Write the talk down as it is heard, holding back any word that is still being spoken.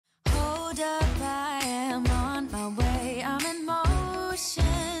Hold up, I am on my way, I'm in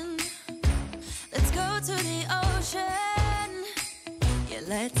motion. Let's go to the ocean. Yeah,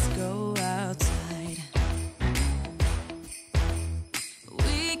 let's go outside.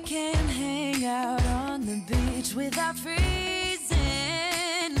 We can hang out on the beach without freezing.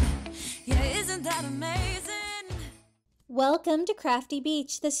 Yeah, isn't that amazing? Welcome to Crafty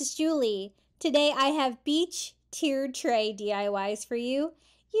Beach. This is Julie. Today I have beach tiered tray DIYs for you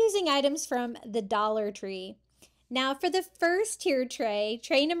using items from the Dollar Tree. Now for the first tiered tray,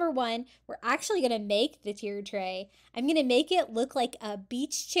 tray number 1, we're actually going to make the tiered tray. I'm going to make it look like a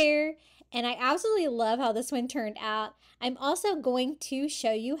beach chair, and I absolutely love how this one turned out. I'm also going to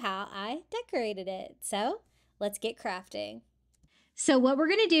show you how I decorated it. So let's get crafting. So what we're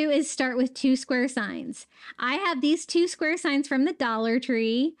going to do is start with 2 square signs. I have these 2 square signs from the Dollar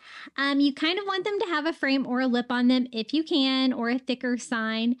Tree. You kind of want them to have a frame or a lip on them if you can, or a thicker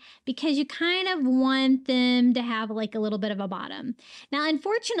sign, because you kind of want them to have like a little bit of a bottom. Now,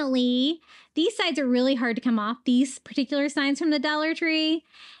 unfortunately, these sides are really hard to come off, these particular signs from the Dollar Tree.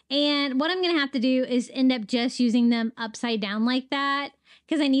 And what I'm going to have to do is end up just using them upside down like that,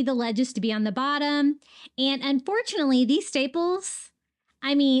 because I need the ledges to be on the bottom. And unfortunately, these staples,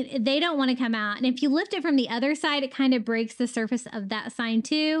 I mean, they don't want to come out. And if you lift it from the other side, it kind of breaks the surface of that sign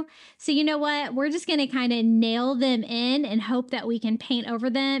too. So you know what? We're just going to kind of nail them in and hope that we can paint over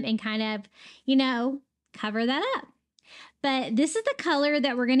them and kind of, you know, cover that up. But this is the color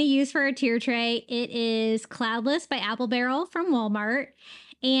that we're going to use for our tier tray. It is Cloudless by Apple Barrel from Walmart.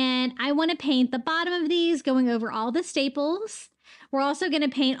 And I want to paint the bottom of these, going over all the staples. We're also going to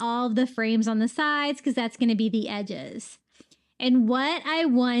paint all of the frames on the sides because that's going to be the edges. And what I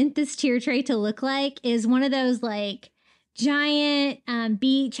want this tier tray to look like is one of those like giant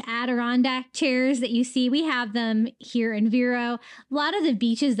beach Adirondack chairs that you see. We have them here in Vero. A lot of the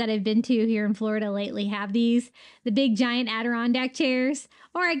beaches that I've been to here in Florida lately have these, the big giant Adirondack chairs.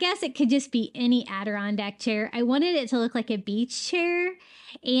 Or I guess it could just be any Adirondack chair. I wanted it to look like a beach chair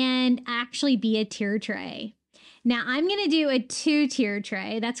and actually be a tier tray. Now I'm going to do a 2-tier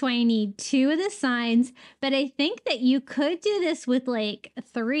tray. That's why I need 2 of the signs, but I think that you could do this with like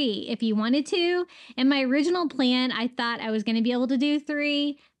 3 if you wanted to. In my original plan, I thought I was going to be able to do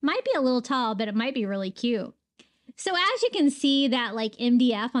 3. Might be a little tall, but it might be really cute. So as you can see, that like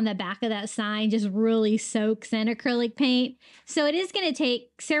MDF on the back of that sign just really soaks in acrylic paint. So it is going to take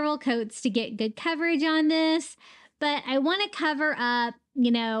several coats to get good coverage on this, but I want to cover up,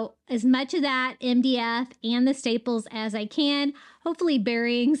 you know, as much of that MDF and the staples as I can, hopefully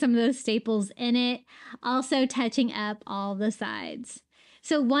burying some of those staples in it, also touching up all the sides.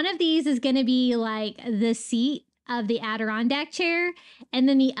 So one of these is going to be like the seat of the Adirondack chair, and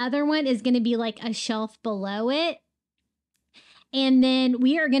then the other one is going to be like a shelf below it. And then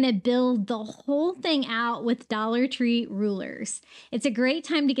we are going to build the whole thing out with Dollar Tree rulers. It's a great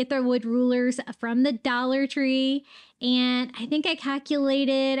time to get the wood rulers from the Dollar Tree. And I think I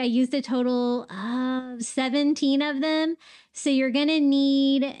calculated, I used a total of 17 of them. So you're going to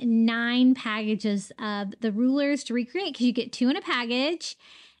need 9 packages of the rulers to recreate, because you get 2 in a package.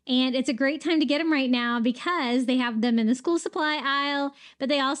 And it's a great time to get them right now because they have them in the school supply aisle, but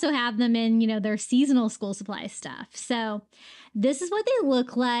they also have them in, you know, their seasonal school supply stuff. So this is what they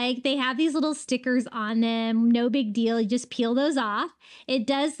look like. They have these little stickers on them. No big deal. You just peel those off. It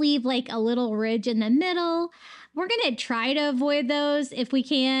does leave like a little ridge in the middle. We're going to try to avoid those if we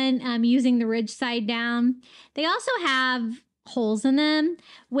can, using the ridge side down. They also have holes in them,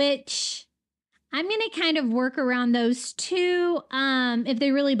 which I'm going to kind of work around those too. If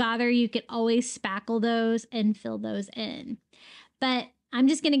they really bother you, you could always spackle those and fill those in. But I'm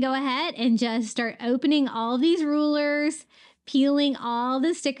just going to go ahead and just start opening all these rulers, peeling all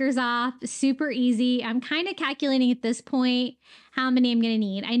the stickers off. Super easy. I'm kind of calculating at this point how many I'm going to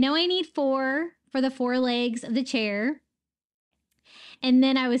need. I know I need 4 for the 4 legs of the chair. And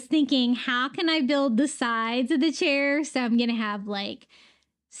then I was thinking, how can I build the sides of the chair? So I'm going to have like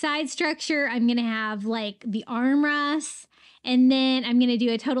side structure. I'm going to have like the armrests, and then I'm going to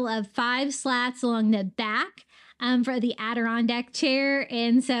do a total of 5 slats along the back for the Adirondack chair.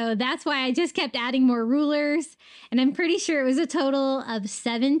 And so that's why I just kept adding more rulers. And I'm pretty sure it was a total of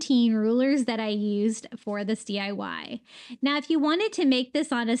 17 rulers that I used for this DIY. Now, if you wanted to make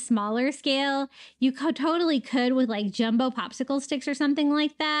this on a smaller scale, you totally could with like jumbo popsicle sticks or something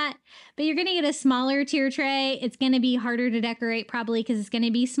like that. But you're going to get a smaller tier tray. It's going to be harder to decorate probably because it's going to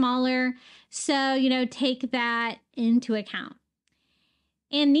be smaller. So, you know, take that into account.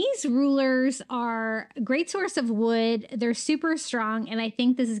 And these rulers are a great source of wood. They're super strong, and I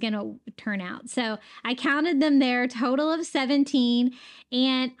think this is going to turn out. So I counted them there, total of 17,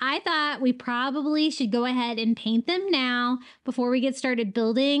 and I thought we probably should go ahead and paint them now before we get started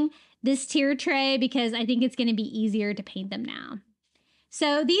building this tier tray, because I think it's going to be easier to paint them now.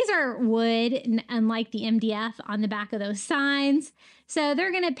 So these are wood, unlike the MDF on the back of those signs. So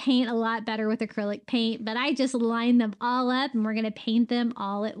they're going to paint a lot better with acrylic paint, but I just lined them all up and we're going to paint them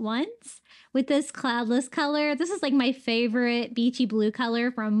all at once with this cloudless color. This is like my favorite beachy blue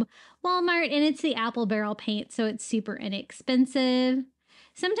color from Walmart, and it's the apple barrel paint, so it's super inexpensive.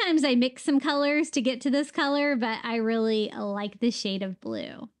 Sometimes I mix some colors to get to this color, but I really like this shade of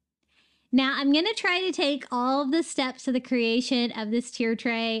blue. Now I'm going to try to take all of the steps to the creation of this tier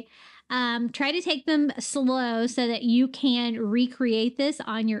tray. Try to take them slow so that you can recreate this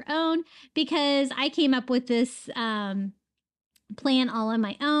on your own, because I came up with this plan all on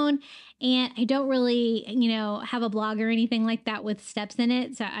my own, and I don't really, have a blog or anything like that with steps in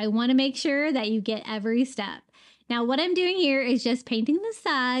it. So I want to make sure that you get every step. Now what I'm doing here is just painting the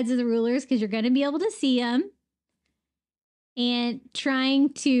sides of the rulers, because you're going to be able to see them, and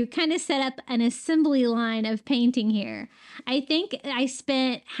trying to kind of set up an assembly line of painting here. I think I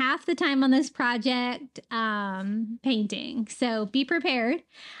spent half the time on this project painting, so be prepared.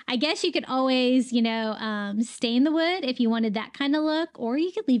 I guess you could always, stain the wood if you wanted that kind of look, or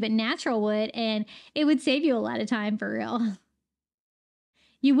you could leave it natural wood and it would save you a lot of time, for real.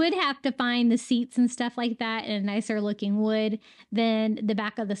 You would have to find the seats and stuff like that in a nicer looking wood than the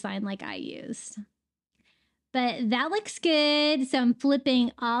back of the sign like I used. But that looks good. So I'm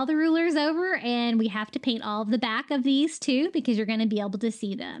flipping all the rulers over, and we have to paint all of the back of these too, because you're going to be able to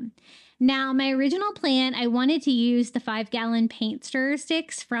see them. Now, my original plan, I wanted to use the 5-gallon paint stir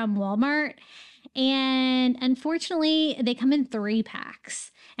sticks from Walmart. And unfortunately, they come in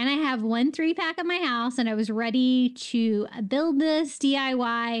 3-packs. And I have one 3-pack at my house, and I was ready to build this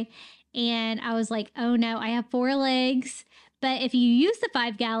DIY. And I was like, oh no, I have 4 legs. But if you use the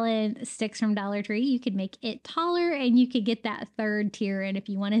 5-gallon sticks from Dollar Tree, you could make it taller, and you could get that 3rd tier in if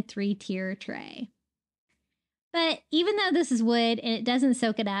you want a 3-tier tray. But even though this is wood and it doesn't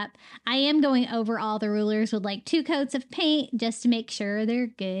soak it up, I am going over all the rulers with like 2 coats of paint just to make sure they're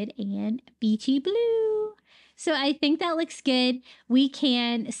good and beachy blue. So I think that looks good. We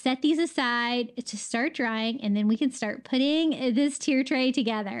can set these aside to start drying, and then we can start putting this tier tray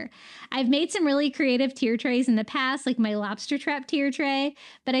together. I've made some really creative tier trays in the past, like my lobster trap tier tray,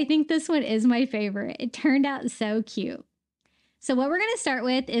 but I think this one is my favorite. It turned out so cute. So what we're going to start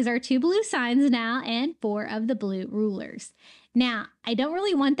with is our 2 blue signs now and 4 of the blue rulers. Now, I don't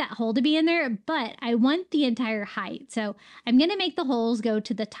really want that hole to be in there, but I want the entire height. So I'm going to make the holes go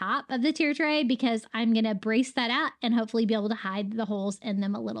to the top of the tier tray, because I'm going to brace that out and hopefully be able to hide the holes in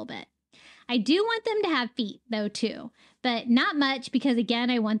them a little bit. I do want them to have feet though too, but not much, because again,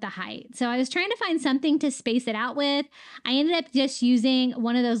 I want the height. So I was trying to find something to space it out with. I ended up just using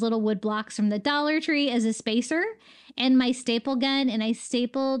one of those little wood blocks from the Dollar Tree as a spacer, and my staple gun, and I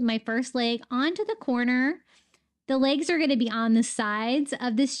stapled my first leg onto the corner. The legs are going to be on the sides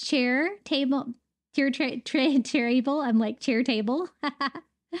of this chair table, chair table. I'm like chair table.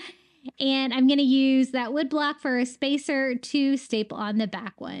 And I'm going to use that wood block for a spacer to staple on the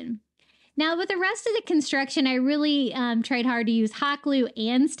back one. Now, with the rest of the construction, I really tried hard to use hot glue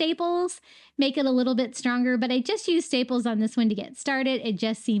and staples, make it a little bit stronger, but I just used staples on this one to get started. It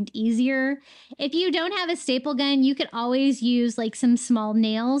just seemed easier. If you don't have a staple gun, you could always use like some small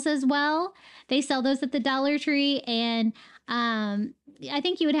nails as well. They sell those at the Dollar Tree, and I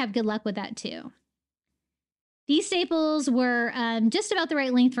think you would have good luck with that too. These staples were just about the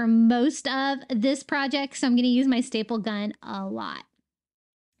right length for most of this project, so I'm going to use my staple gun a lot.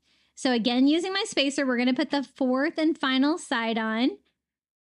 So again, using my spacer, we're going to put the 4th and final side on,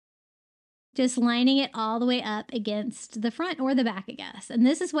 just lining it all the way up against the front or the back, I guess. And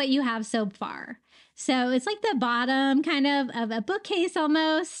this is what you have so far. So it's like the bottom kind of a bookcase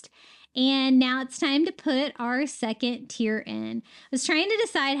almost. And now it's time to put our 2nd tier in. I was trying to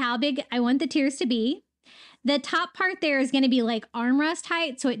decide how big I want the tiers to be. The top part there is going to be like armrest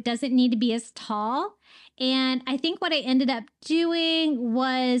height, so it doesn't need to be as tall. And I think what I ended up doing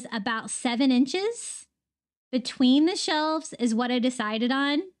was about 7 inches between the shelves is what I decided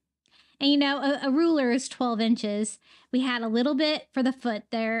on. And a ruler is 12 inches. We had a little bit for the foot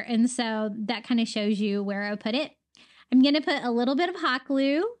there, and so that kind of shows you where I put it. I'm going to put a little bit of hot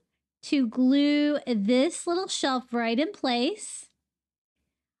glue to glue this little shelf right in place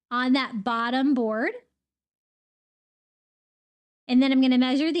on that bottom board. And then I'm going to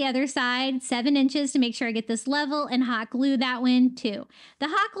measure the other side 7 inches to make sure I get this level and hot glue that one too. The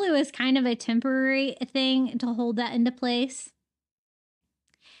hot glue is kind of a temporary thing to hold that into place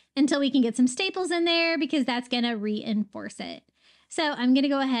until we can get some staples in there because that's going to reinforce it. So I'm going to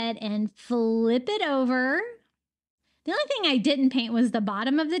go ahead and flip it over. The only thing I didn't paint was the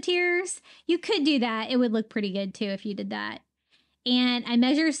bottom of the tiers. You could do that. It would look pretty good too if you did that. And I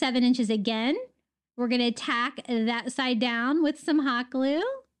measure 7 inches again. We're going to tack that side down with some hot glue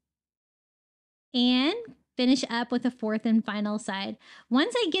and finish up with the 4th and final side.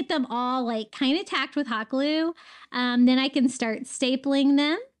 Once I get them all like kind of tacked with hot glue, then I can start stapling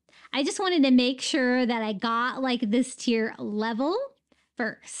them. I just wanted to make sure that I got like this tier level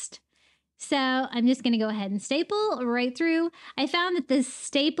first. So I'm just going to go ahead and staple right through. I found that this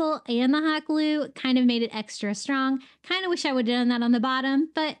staple and the hot glue kind of made it extra strong. Kind of wish I would have done that on the bottom,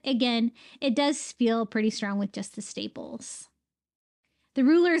 but again, it does feel pretty strong with just the staples. The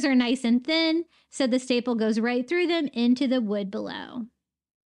rulers are nice and thin, so the staple goes right through them into the wood below.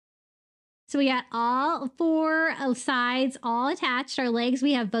 So we got all 4 sides all attached. Our legs,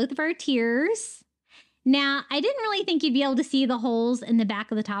 we have both of our tiers. Now, I didn't really think you'd be able to see the holes in the back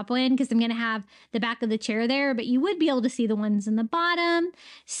of the top one because I'm going to have the back of the chair there, but you would be able to see the ones in the bottom.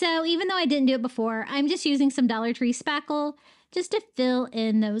 So even though I didn't do it before, I'm just using some Dollar Tree spackle just to fill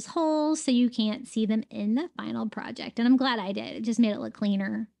in those holes so you can't see them in the final project. And I'm glad I did. It just made it look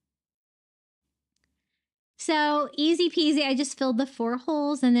cleaner. So easy peasy, I just filled the 4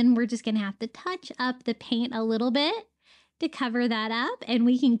 holes and then we're just going to have to touch up the paint a little bit to cover that up. And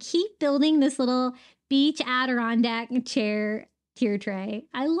we can keep building this little beach Adirondack chair tier tray.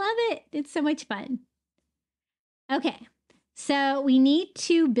 I love it. It's so much fun. Okay, so we need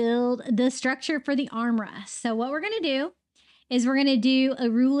to build the structure for the armrest. So what we're going to do is we're going to do a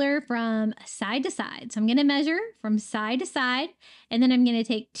ruler from side to side. So I'm going to measure from side to side, and then I'm going to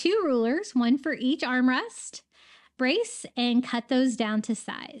take 2 rulers, one for each armrest, brace, and cut those down to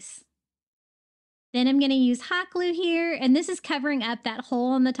size. Then I'm going to use hot glue here, and this is covering up that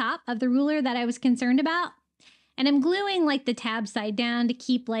hole on the top of the ruler that I was concerned about. And I'm gluing like the tab side down to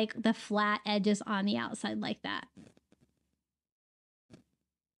keep like the flat edges on the outside like that.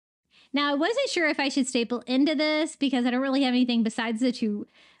 Now, I wasn't sure if I should staple into this because I don't really have anything besides the 2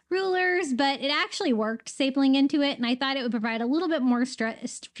 rulers, but it actually worked stapling into it, and I thought it would provide a little bit more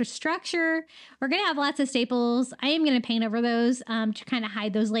structure. We're going to have lots of staples. I am going to paint over those to kind of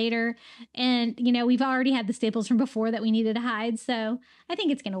hide those later. And, you know, we've already had the staples from before that we needed to hide, so I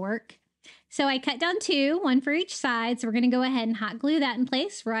think it's going to work. So I cut down 2, one for each side. So we're going to go ahead and hot glue that in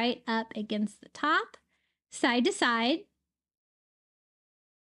place right up against the top, side to side.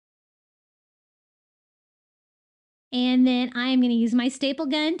 And then I'm going to use my staple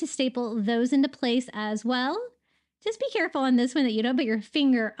gun to staple those into place as well. Just be careful on this one that you don't put your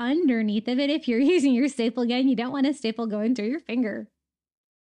finger underneath of it. If you're using your staple gun, you don't want a staple going through your finger.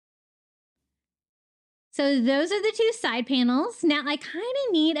 So those are the 2 side panels. Now I kind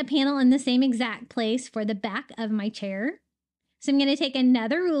of need a panel in the same exact place for the back of my chair. So I'm going to take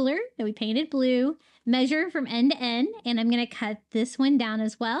another ruler that we painted blue, measure from end to end, and I'm going to cut this one down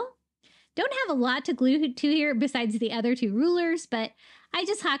as well. Don't have a lot to glue to here besides the other 2 rulers, but I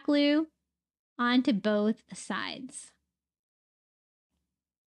just hot glue onto both sides.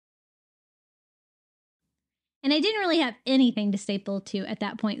 And I didn't really have anything to staple to at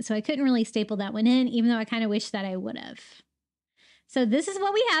that point, so I couldn't really staple that one in, even though I kind of wish that I would have. So this is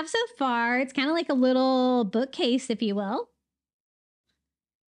what we have so far. It's kind of like a little bookcase, if you will,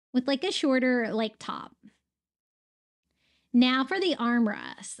 with like a shorter like top. Now for the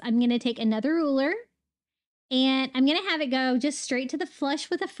armrest, I'm going to take another ruler and I'm going to have it go just straight to the flush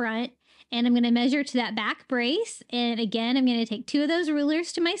with the front, and I'm going to measure to that back brace. And again, I'm going to take 2 of those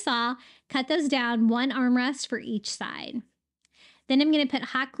rulers to my saw, cut those down, 1 armrest for each side. Then I'm going to put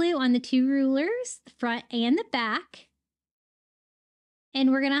hot glue on the 2 rulers, the front and the back.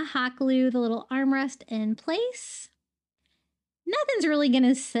 And we're going to hot glue the little armrest in place. Nothing's really going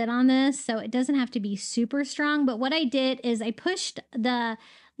to sit on this, so it doesn't have to be super strong. But what I did is I pushed the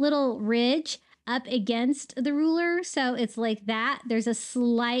little ridge up against the ruler, so it's like that. There's a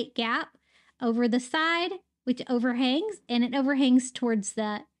slight gap over the side, which overhangs, and it overhangs towards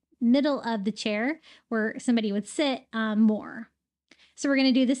the middle of the chair where somebody would sit more. So we're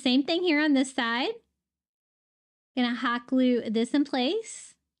going to do the same thing here on this side. Going to hot glue this in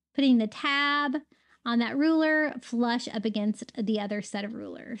place, putting the tab on that ruler flush up against the other set of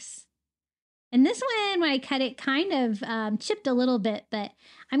rulers. And this one, when I cut it, kind of chipped a little bit, but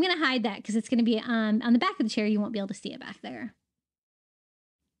I'm going to hide that because it's going to be on the back of the chair. You won't be able to see it back there.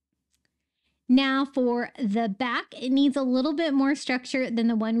 Now for the back, it needs a little bit more structure than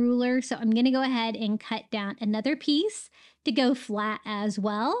the one ruler. So I'm going to go ahead and cut down another piece to go flat as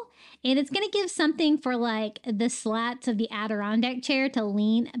well. And it's going to give something for like the slats of the Adirondack chair to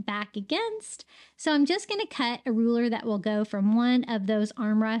lean back against. So I'm just going to cut a ruler that will go from one of those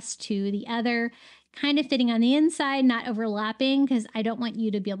armrests to the other, kind of fitting on the inside, not overlapping, because I don't want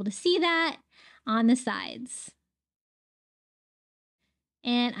you to be able to see that on the sides.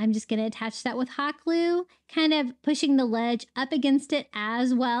 And I'm just going to attach that with hot glue, kind of pushing the ledge up against it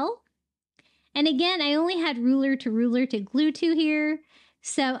as well. And again, I only had ruler to glue to here,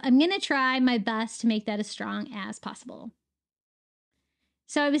 so I'm going to try my best to make that as strong as possible.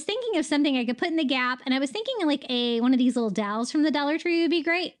 So I was thinking of something I could put in the gap, and I was thinking like one of these little dowels from the Dollar Tree would be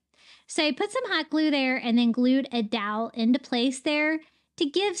great. So I put some hot glue there and then glued a dowel into place there to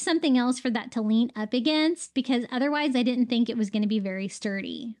give something else for that to lean up against, because otherwise I didn't think it was going to be very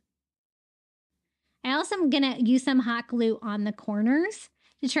sturdy. I also am going to use some hot glue on the corners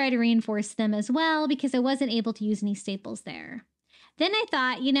to try to reinforce them as well, because I wasn't able to use any staples there. Then I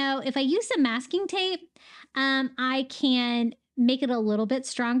thought, you know, if I use some masking tape, I can make it a little bit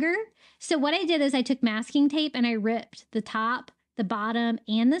stronger. So what I did is I took masking tape and I ripped the top, the bottom,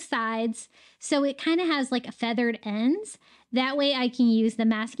 and the sides, so it kind of has like a feathered ends. That way I can use the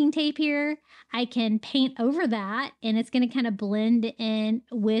masking tape here. I can paint over that and it's going to kind of blend in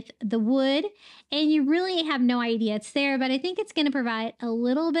with the wood, and you really have no idea it's there, but I think it's going to provide a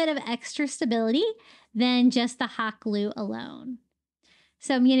little bit of extra stability than just the hot glue alone.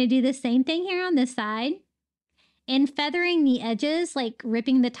 So I'm going to do the same thing here on this side. And feathering the edges, like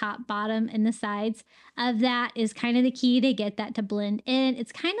ripping the top, bottom, and the sides of that is kind of the key to get that to blend in.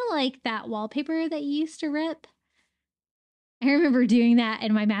 It's kind of like that wallpaper that you used to rip. I remember doing that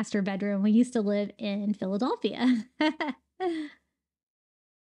in my master bedroom. We used to live in Philadelphia.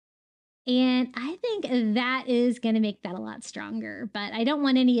 And I think that is going to make that a lot stronger, but I don't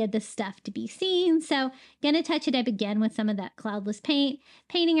want any of the stuff to be seen. So going to touch it up again with some of that cloudless paint,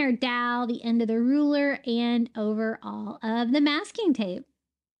 painting our dowel, the end of the ruler, and over all of the masking tape.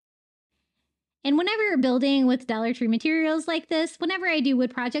 And whenever you're building with Dollar Tree materials like this, whenever I do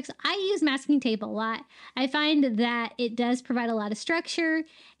wood projects, I use masking tape a lot. I find that it does provide a lot of structure,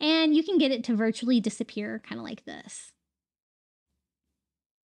 and you can get it to virtually disappear, kind of like this.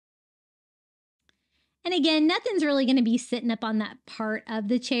 And again, nothing's really going to be sitting up on that part of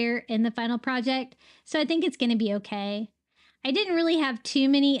the chair in the final project, so I think it's going to be okay. I didn't really have too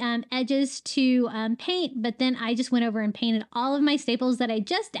many edges to paint, but then I just went over and painted all of my staples that I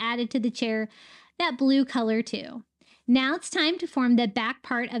just added to the chair that blue color too. Now it's time to form the back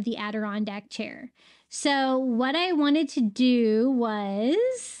part of the Adirondack chair. So what I wanted to do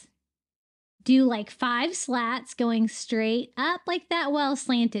was do like 5 slats going straight up like that, well,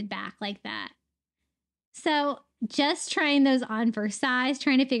 slanted back like that. So just trying those on for size,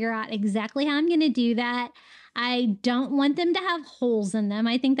 trying to figure out exactly how I'm going to do that. I don't want them to have holes in them.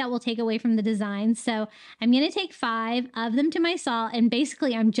 I think that will take away from the design. So I'm going to take 5 of them to my saw, and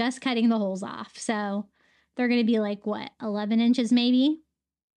basically I'm just cutting the holes off. So they're going to be like, what, 11 inches maybe?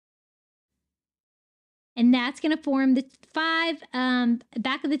 And that's going to form the 5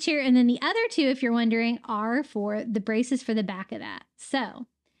 back of the chair. And then the other 2, if you're wondering, are for the braces for the back of that. So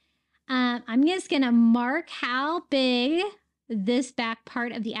I'm just going to mark how big this back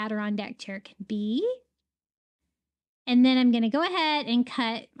part of the Adirondack chair can be. And then I'm going to go ahead and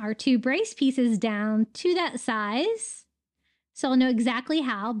cut our 2 brace pieces down to that size, so I'll know exactly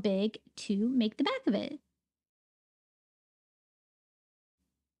how big to make the back of it.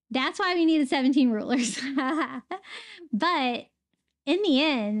 That's why we needed 17 rulers. But in the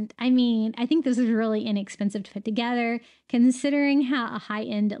end, I mean, I think this is really inexpensive to put together, considering how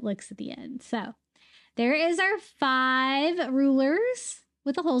high-end it looks at the end. So there is our 5 rulers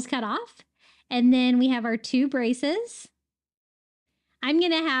with the holes cut off. And then we have our 2 braces. I'm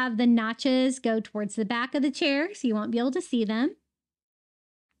going to have the notches go towards the back of the chair, so you won't be able to see them.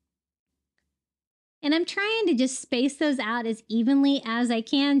 And I'm trying to just space those out as evenly as I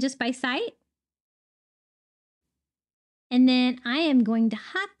can just by sight. And then I am going to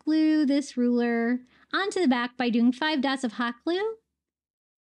hot glue this ruler onto the back by doing 5 dots of hot glue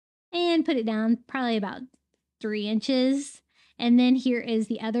and put it down probably about 3 inches. And then here is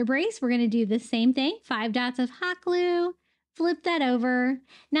the other brace. We're going to do the same thing, 5 dots of hot glue, flip that over.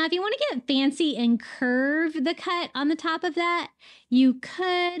 Now, if you want to get fancy and curve the cut on the top of that, you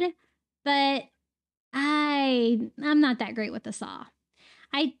could, but I'm not that great with the saw.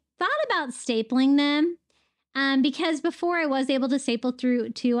 I thought about stapling them, because before I was able to staple through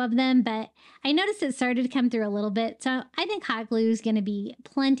 2 of them, but I noticed it started to come through a little bit. So I think hot glue is going to be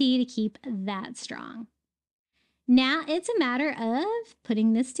plenty to keep that strong. Now it's a matter of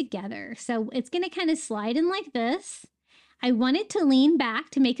putting this together. So it's going to kind of slide in like this. I want it to lean back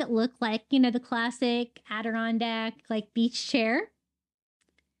to make it look like, you know, the classic Adirondack, like beach chair.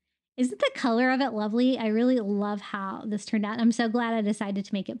 Isn't the color of it lovely? I really love how this turned out. I'm so glad I decided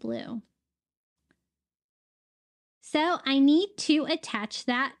to make it blue. So I need to attach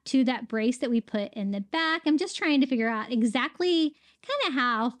that to that brace that we put in the back. I'm just trying to figure out exactly kind of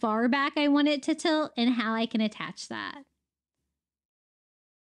how far back I want it to tilt and how I can attach that.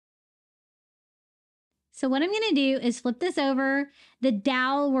 So what I'm going to do is flip this over. The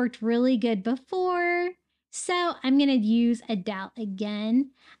dowel worked really good before, so I'm going to use a dowel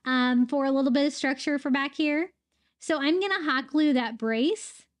again for a little bit of structure for back here. So I'm going to hot glue that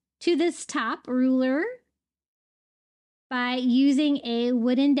brace to this top ruler by using a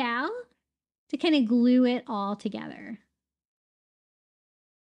wooden dowel to kind of glue it all together.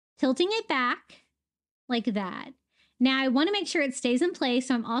 Tilting it back like that. Now I want to make sure it stays in place,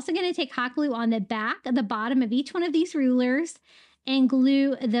 so I'm also going to take hot glue on the back of the bottom of each one of these rulers and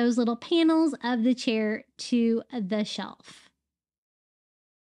glue those little panels of the chair to the shelf.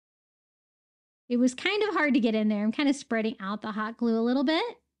 It was kind of hard to get in there. I'm kind of spreading out the hot glue a little bit.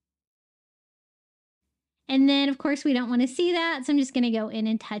 And then, of course, we don't want to see that, so I'm just going to go in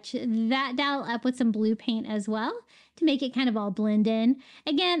and touch that dowel up with some blue paint as well to make it kind of all blend in.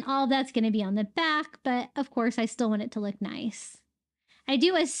 Again, all that's going to be on the back, but of course, I still want it to look nice. I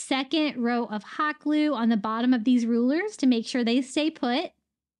do a second row of hot glue on the bottom of these rulers to make sure they stay put,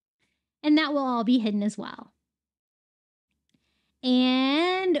 and that will all be hidden as well.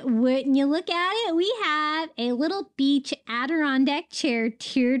 And when you look at it, we have a little beach Adirondack chair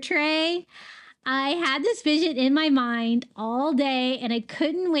tier tray. I had this vision in my mind all day and I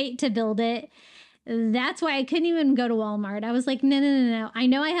couldn't wait to build it. That's why I couldn't even go to Walmart. I was like, no. I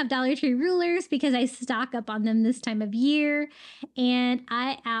know I have Dollar Tree rulers because I stock up on them this time of year. And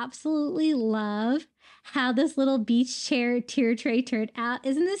I absolutely love how this little beach chair tier tray turned out.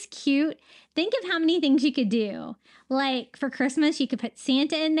 Isn't this cute? Think of how many things you could do. Like for Christmas, you could put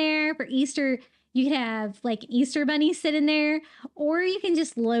Santa in there. For Easter, you could have like an Easter bunny sit in there, or you can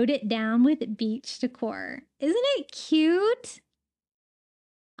just load it down with beach decor. Isn't it cute?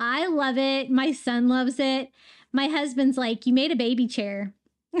 I love it. My son loves it. My husband's like, you made a baby chair.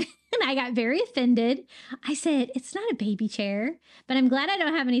 And I got very offended. I said, it's not a baby chair, but I'm glad I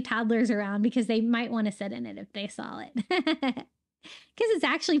don't have any toddlers around because they might want to sit in it if they saw it. Because it's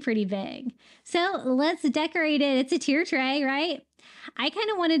actually pretty big. So let's decorate it. It's a tier tray, right? I kind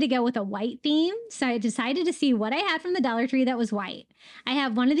of wanted to go with a white theme, so I decided to see what I had from the Dollar Tree that was white. I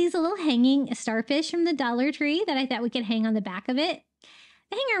have one of these little hanging starfish from the Dollar Tree that I thought we could hang on the back of it.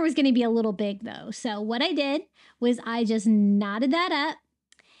 The hanger was going to be a little big though, so what I did was I just knotted that up,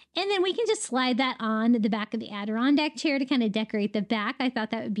 and then we can just slide that on the back of the Adirondack chair to kind of decorate the back. I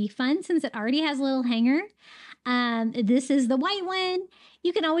thought that would be fun since it already has a little hanger. This is the white one.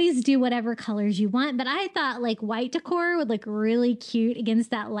 You can always do whatever colors you want, but I thought like white decor would look really cute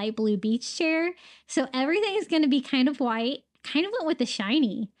against that light blue beach chair. So everything is going to be kind of white. Kind of went with the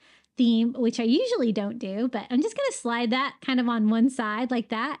shiny theme, which I usually don't do, but I'm just going to slide that kind of on one side like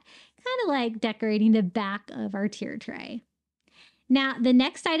that, kind of like decorating the back of our tier tray. Now, the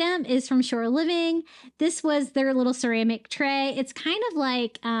next item is from Shore Living. This was their little ceramic tray. It's kind of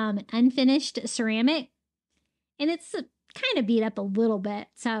like an unfinished ceramic, and it's kind of beat up a little bit.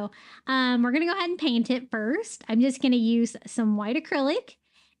 So we're going to go ahead and paint it first. I'm just going to use some white acrylic,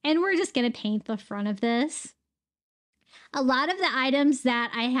 and we're just going to paint the front of this. A lot of the items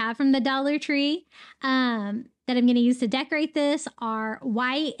that I have from the Dollar Tree that I'm going to use to decorate this are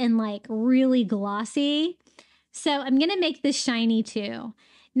white and like really glossy. So I'm going to make this shiny too.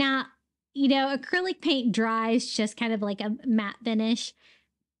 Now, you know, acrylic paint dries just kind of like a matte finish.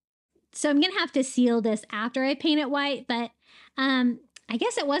 So I'm going to have to seal this after I paint it white, but I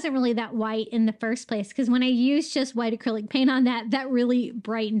guess it wasn't really that white in the first place because when I used just white acrylic paint on that, that really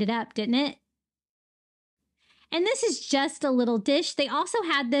brightened it up, didn't it? And this is just a little dish. They also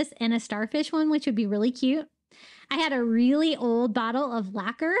had this in a starfish one, which would be really cute. I had a really old bottle of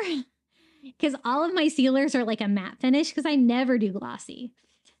lacquer because all of my sealers are like a matte finish because I never do glossy.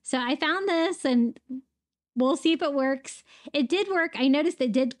 So I found this and we'll see if it works. It did work. I noticed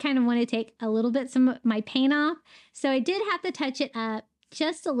it did kind of want to take a little bit some of my paint off. So I did have to touch it up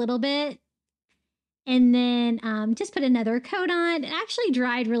just a little bit and then just put another coat on. It actually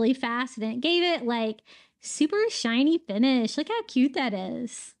dried really fast and it gave it like super shiny finish. Look how cute that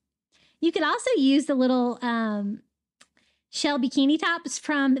is. You could also use the little shell bikini tops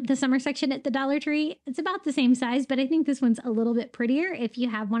from the summer section at the Dollar Tree. It's about the same size, but I think this one's a little bit prettier if you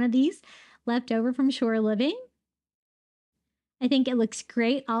have one of these left over from Shore Living. I think it looks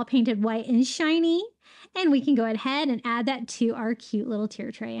great, all painted white and shiny. And we can go ahead and add that to our cute little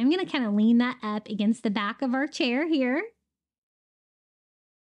tier tray. I'm going to kind of lean that up against the back of our chair here.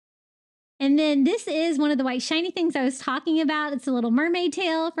 And then this is one of the white shiny things I was talking about. It's a little mermaid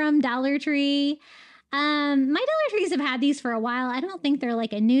tail from Dollar Tree. My Dollar Trees have had these for a while. I don't think they're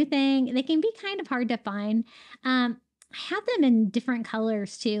like a new thing. They can be kind of hard to find. I have them in different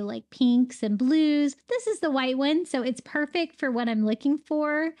colors too, like pinks and blues. This is the white one, so it's perfect for what I'm looking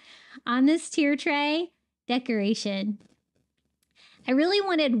for on this tier tray decoration. I really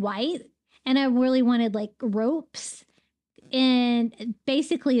wanted white, and I really wanted like ropes. And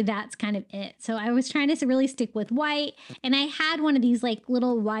basically that's kind of it. So I was trying to really stick with white, and I had one of these like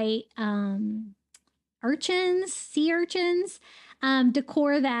little white sea urchins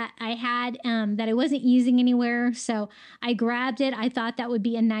decor that I had that I wasn't using anywhere. So I grabbed it. I thought that would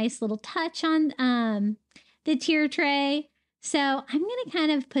be a nice little touch on the tier tray. So I'm going to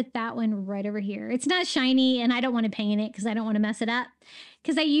kind of put that one right over here. It's not shiny, and I don't want to paint it because I don't want to mess it up,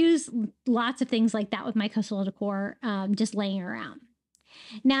 because I use lots of things like that with my coastal decor just laying around.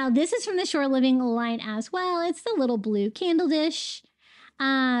 Now, this is from the Shore Living line as well. It's the little blue candle dish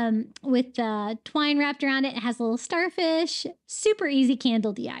with the twine wrapped around it. It has a little starfish. Super easy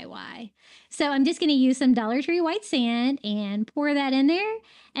candle DIY. So I'm just going to use some Dollar Tree white sand and pour that in there.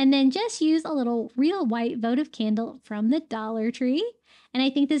 And then just use a little real white votive candle from the Dollar Tree. And I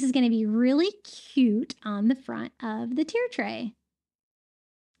think this is going to be really cute on the front of the tier tray.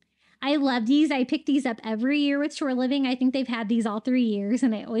 I love these. I pick these up every year with Shore Living. I think they've had these all 3 years,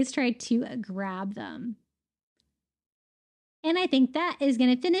 and I always try to grab them. And I think that is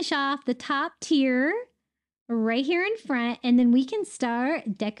going to finish off the top tier right here in front, and then we can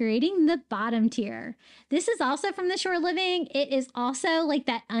start decorating the bottom tier. This is also from the Shore Living. It is also like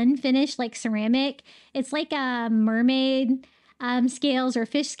that unfinished like ceramic. It's like a mermaid scales or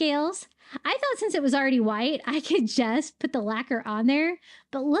fish scales. I thought since it was already white, I could just put the lacquer on there,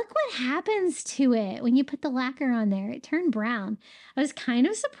 but look what happens to it when you put the lacquer on there. It turned brown. I was kind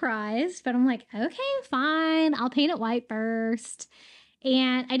of surprised, but I'm like, okay, fine. I'll paint it white first.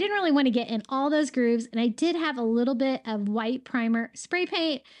 And I didn't really want to get in all those grooves, and I did have a little bit of white primer spray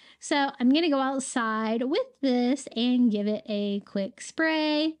paint. So I'm going to go outside with this and give it a quick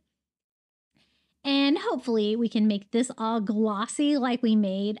spray. And hopefully we can make this all glossy like we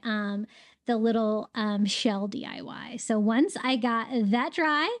made the little shell DIY. So once I got that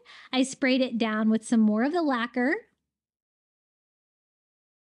dry, I sprayed it down with some more of the lacquer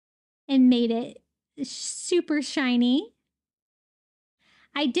and made it super shiny.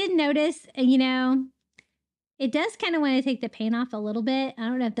 I did notice, it does kind of want to take the paint off a little bit. I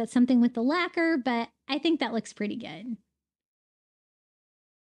don't know if that's something with the lacquer, but I think that looks pretty good.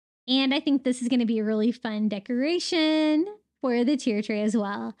 And I think this is going to be a really fun decoration for the tier tray as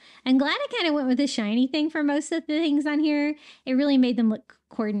well. I'm glad I kind of went with the shiny thing for most of the things on here. It really made them look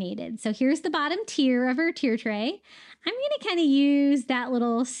coordinated. So here's the bottom tier of our tier tray. I'm going to kind of use that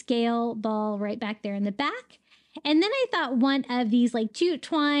little scale ball right back there in the back. And then I thought one of these like jute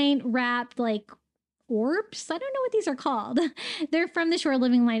twine wrapped like orbs, I don't know what these are called. They're from the Shore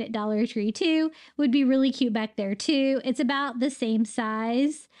Living line at Dollar Tree too. Would be really cute back there too. It's about the same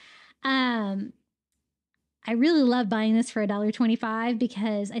size. I really love buying this for $1.25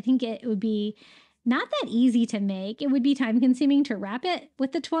 because I think it would be not that easy to make. It would be time consuming to wrap it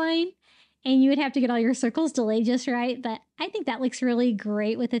with the twine, and you would have to get all your circles to lay just right. But I think that looks really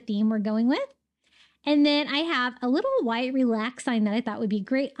great with the theme we're going with. And then I have a little white relax sign that I thought would be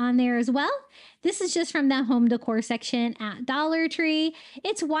great on there as well. This is just from the home decor section at Dollar Tree.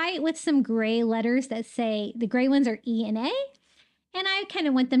 It's white with some gray letters that say, the gray ones are E and A. And I kind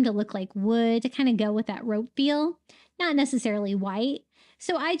of want them to look like wood to kind of go with that rope feel, not necessarily white.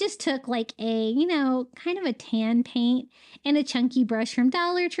 So I just took like a, kind of a tan paint and a chunky brush from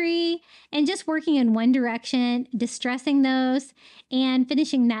Dollar Tree and just working in one direction, distressing those and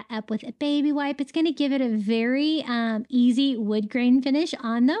finishing that up with a baby wipe. It's going to give it a very easy wood grain finish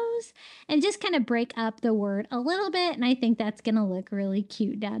on those and just kind of break up the word a little bit. And I think that's going to look really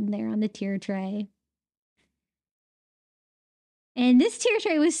cute down there on the tier tray. And this tier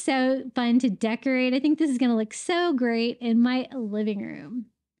tray was so fun to decorate. I think this is going to look so great in my living room.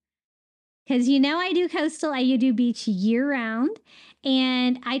 because you know I do coastal, I do beach year round.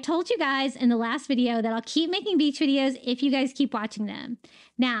 And I told you guys in the last video that I'll keep making beach videos if you guys keep watching them.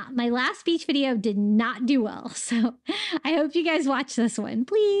 Now, my last beach video did not do well, so I hope you guys watch this one,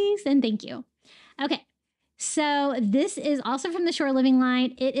 please, and thank you. Okay, so this is also from the Shore Living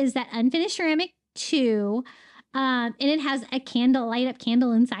line. It is that Unfinished Ceramic 2, and it has a candle, light up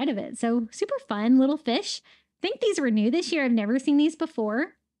candle inside of it. So super fun little fish. I think these were new this year. I've never seen these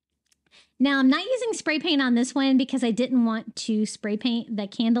before. Now, I'm not using spray paint on this one because I didn't want to spray paint the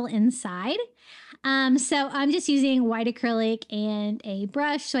candle inside. So I'm just using white acrylic and a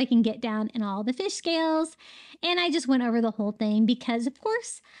brush so I can get down in all the fish scales. And I just went over the whole thing because, of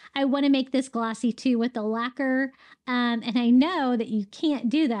course, I want to make this glossy too with the lacquer. And I know that you can't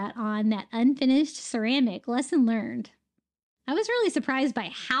do that on that unfinished ceramic. Lesson learned. I was really surprised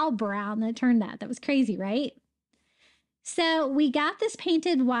by how brown that turned out. That was crazy, right? So we got this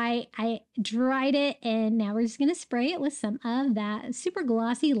painted white. I dried it, and now we're just going to spray it with some of that super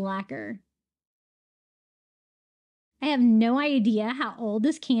glossy lacquer. I have no idea how old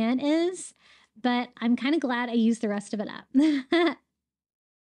this can is, but I'm kind of glad I used the rest of it up. Again,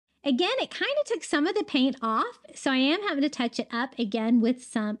 it kind of took some of the paint off, so I am having to touch it up again with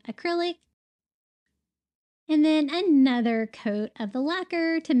some acrylic. And then another coat of the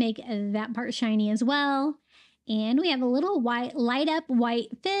lacquer to make that part shiny as well. And we have a little white, light up white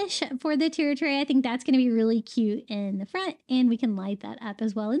fish for the tier tray. I think that's going to be really cute in the front, and we can light that up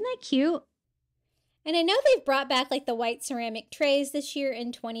as well. Isn't that cute? And I know they've brought back like the white ceramic trays this year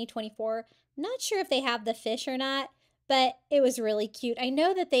in 2024. Not sure if they have the fish or not, but it was really cute. I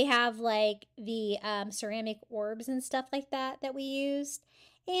know that they have like the ceramic orbs and stuff like that we used.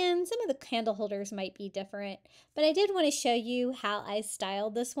 And some of the candle holders might be different, but I did want to show you how I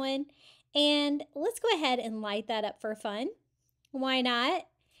styled this one. And let's go ahead and light that up for fun. Why not?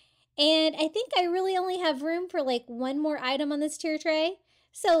 And I think I really only have room for like one more item on this tier tray.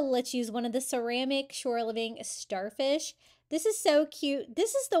 So let's use one of the ceramic Shore Living starfish. This is so cute.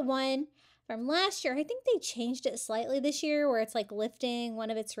 This is the one from last year. I think they changed it slightly this year where it's like lifting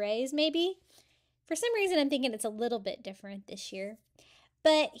one of its rays maybe. For some reason, I'm thinking it's a little bit different this year.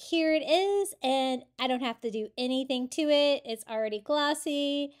 But here it is, and I don't have to do anything to it. It's already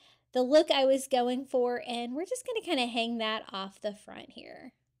glossy. The look I was going for, and we're just going to kind of hang that off the front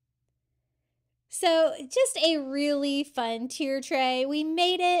here. So just a really fun tier tray. We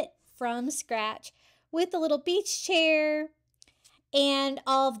made it from scratch with the little beach chair and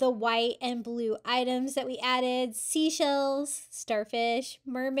all of the white and blue items that we added. Seashells, starfish,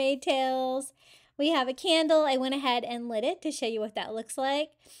 mermaid tails. We have a candle. I went ahead and lit it to show you what that looks like.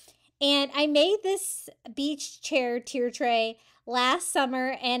 And I made this beach chair tier tray last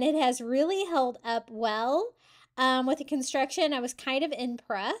summer, and it has really held up well with the construction. I was kind of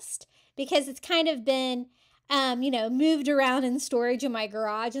impressed because it's kind of been, moved around in storage in my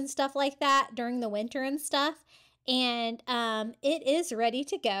garage and stuff like that during the winter and stuff. And it is ready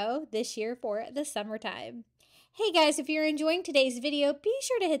to go this year for the summertime. Hey guys, if you're enjoying today's video, be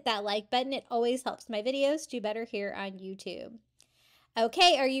sure to hit that like button. It always helps my videos do better here on YouTube.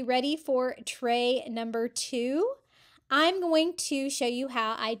 Okay, are you ready for tray number 2? I'm going to show you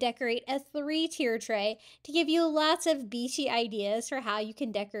how I decorate a 3-tier tray to give you lots of beachy ideas for how you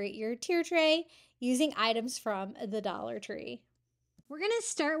can decorate your tier tray using items from the Dollar Tree. We're going to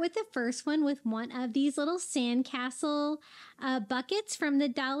start with the first one with one of these little Sandcastle buckets from the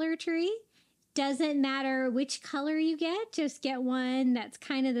Dollar Tree. Doesn't matter which color you get, just get one that's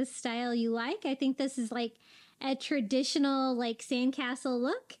kind of the style you like. I think this is like a traditional like Sandcastle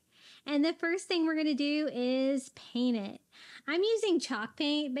look. And the first thing we're going to do is paint it. I'm using chalk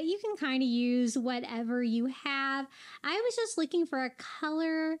paint, but you can kind of use whatever you have. I was just looking for a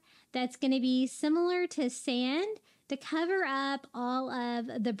color that's going to be similar to sand to cover up all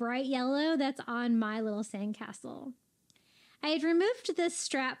of the bright yellow that's on my little sandcastle. I had removed the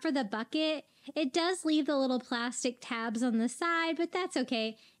strap for the bucket. It does leave the little plastic tabs on the side, but that's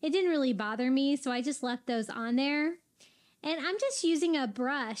okay. It didn't really bother me, so I just left those on there. And I'm just using a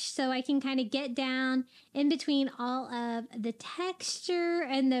brush so I can kind of get down in between all of the texture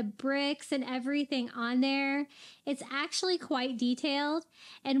and the bricks and everything on there. It's actually quite detailed.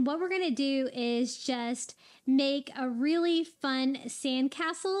 And what we're going to do is just make a really fun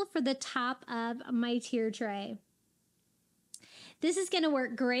sandcastle for the top of my tier tray. This is going to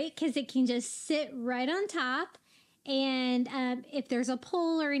work great because it can just sit right on top. And if there's a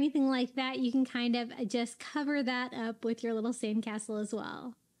pole or anything like that, you can kind of just cover that up with your little sandcastle as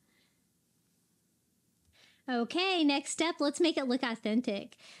well. Okay, next up, let's make it look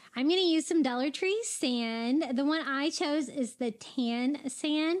authentic. I'm going to use some Dollar Tree sand. The one I chose is the tan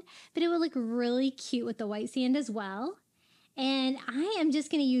sand, but it would look really cute with the white sand as well. And I am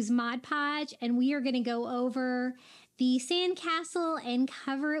just going to use Mod Podge, and we are going to go over the Sandcastle and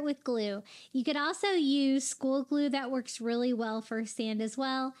cover it with glue. You could also use school glue. That works really well for sand as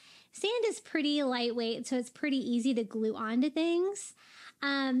well. Sand is pretty lightweight, so it's pretty easy to glue onto things.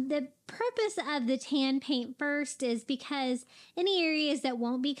 The purpose of the tan paint first is because any areas that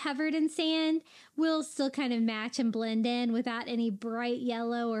won't be covered in sand will still kind of match and blend in without any bright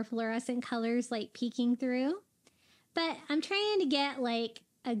yellow or fluorescent colors like peeking through. But I'm trying to get like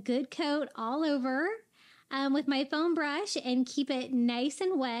a good coat all over with my foam brush and keep it nice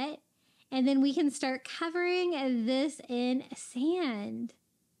and wet. And then we can start covering this in sand.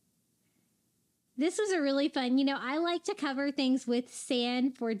 This was a really fun, I like to cover things with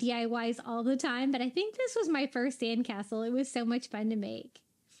sand for DIYs all the time, but I think this was my first sandcastle. It was so much fun to make.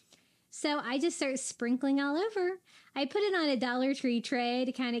 So I just start sprinkling all over. I put it on a Dollar Tree tray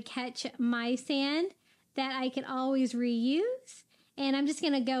to kind of catch my sand that I could always reuse. And I'm just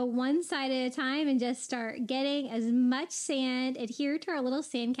going to go one side at a time and just start getting as much sand adhered to our little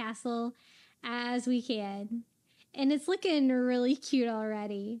sandcastle as we can. And it's looking really cute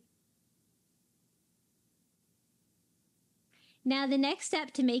already. Now the next step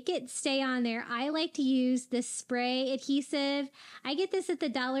to make it stay on there, I like to use the spray adhesive. I get this at the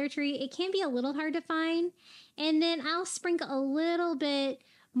Dollar Tree. It can be a little hard to find. And then I'll sprinkle a little bit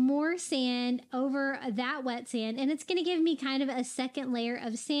more sand over that wet sand, and it's going to give me kind of a second layer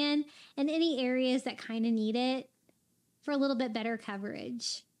of sand in any areas that kind of need it for a little bit better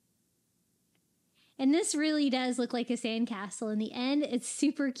coverage. And this really does look like a sandcastle in the end. It's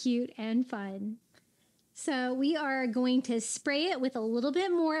super cute and fun. So we are going to spray it with a little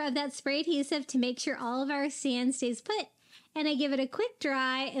bit more of that spray adhesive to make sure all of our sand stays put. And I give it a quick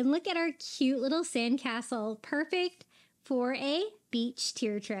dry, and look at our cute little sandcastle, perfect for a beach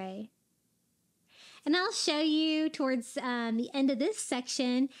tier tray. And I'll show you towards the end of this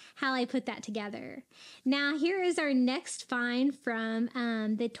section how I put that together. Now here is our next find from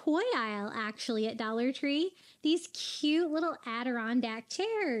the toy aisle actually at Dollar Tree. These cute little Adirondack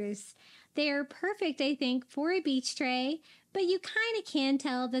chairs. They're perfect, I think, for a beach tray, but you kind of can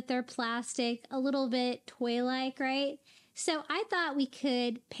tell that they're plastic, a little bit toy-like, right? So I thought we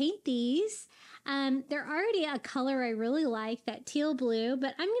could paint these. They're already a color I really like, that teal blue,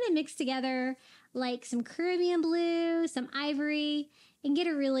 but I'm going to mix together like some Caribbean blue, some ivory, and get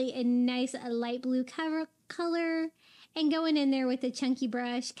a nice light blue color, and going in there with a chunky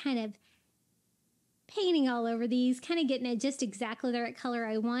brush, kind of painting all over these, kind of getting it just exactly the right color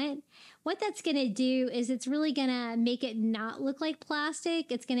I want. What that's going to do is it's really going to make it not look like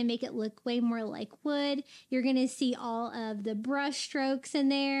plastic. It's going to make it look way more like wood. You're going to see all of the brush strokes in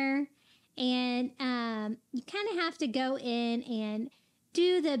there. And you kind of have to go in and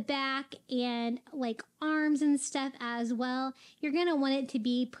do the back and like arms and stuff as well. You're going to want it to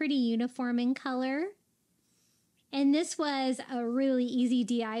be pretty uniform in color. And this was a really easy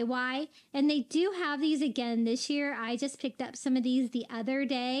DIY. And they do have these again this year. I just picked up some of these the other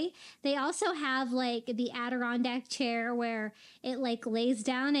day. They also have like the Adirondack chair where it like lays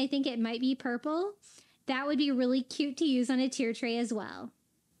down. I think it might be purple. That would be really cute to use on a tier tray as well.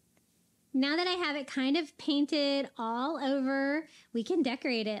 Now that I have it kind of painted all over, we can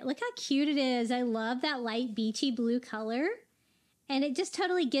decorate it. Look how cute it is. I love that light beachy blue color. And it just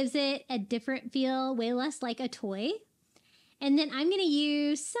totally gives it a different feel, way less like a toy. And then I'm going to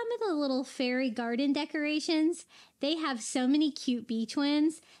use some of the little fairy garden decorations. They have so many cute beach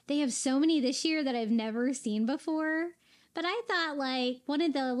ones. They have so many this year that I've never seen before. But I thought like one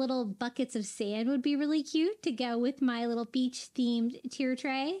of the little buckets of sand would be really cute to go with my little beach themed tier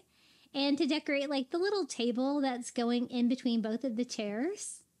tray. And to decorate like the little table that's going in between both of the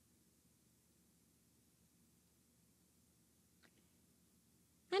chairs.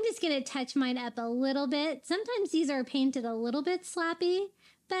 I'm just going to touch mine up a little bit. Sometimes these are painted a little bit sloppy,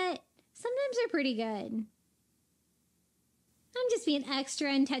 but sometimes they're pretty good. I'm just being extra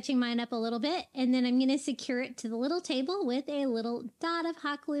and touching mine up a little bit, and then I'm going to secure it to the little table with a little dot of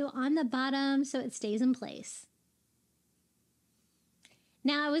hot glue on the bottom so it stays in place.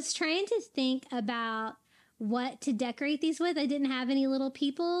 Now, I was trying to think about what to decorate these with. I didn't have any little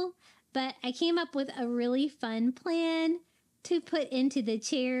people, but I came up with a really fun plan to put into the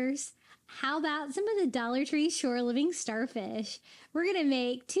chairs. How about some of the Dollar Tree Shore Living starfish? We're going to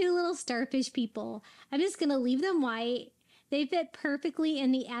make two little starfish people. I'm just going to leave them white. They fit perfectly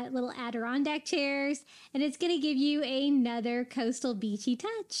in the little Adirondack chairs, and it's going to give you another coastal beachy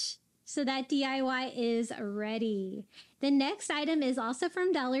touch. So that DIY is ready. The next item is also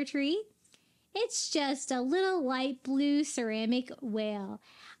from Dollar Tree. It's just a little light blue ceramic whale.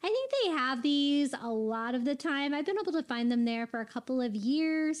 I think they have these a lot of the time. I've been able to find them there for a couple of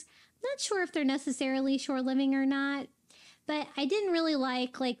years. I'm not sure if they're necessarily shore living or not, but I didn't really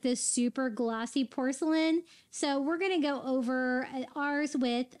like this super glossy porcelain. So we're going to go over ours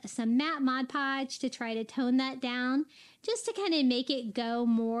with some matte Mod Podge to try to tone that down, just to kind of make it go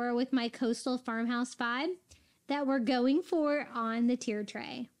more with my coastal farmhouse vibe that we're going for on the tier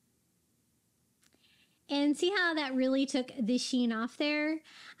tray. And see how that really took the sheen off there?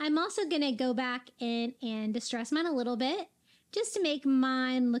 I'm also going to go back in and distress mine a little bit, just to make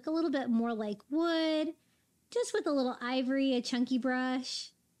mine look a little bit more like wood, just with a little ivory, a chunky brush.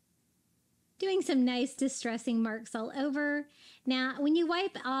 Doing some nice distressing marks all over. Now, when you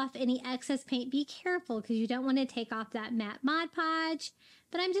wipe off any excess paint, be careful because you don't want to take off that matte Mod Podge.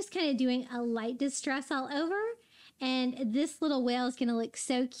 But I'm just kind of doing a light distress all over. And this little whale is going to look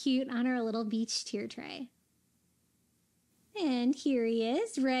so cute on our little beach tier tray. And here he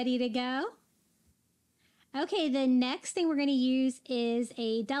is, ready to go. Okay, the next thing we're going to use is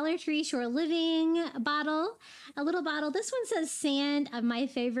a Dollar Tree Shore Living bottle. A little bottle. This one says Sand of My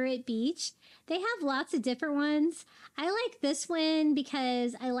Favorite Beach. They have lots of different ones. I like this one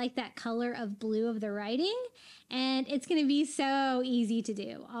because I like that color of blue of the writing. And it's going to be so easy to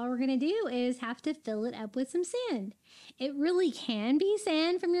do. All we're going to do is have to fill it up with some sand. It really can be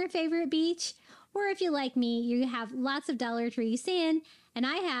sand from your favorite beach. Or if you like me, you have lots of Dollar Tree sand. And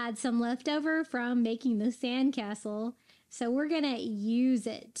I had some left over from making the Sandcastle. So we're going to use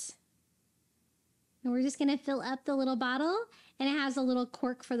it. And we're just going to fill up the little bottle. And it has a little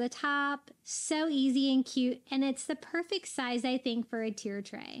cork for the top. So easy and cute. And it's the perfect size, I think, for a tier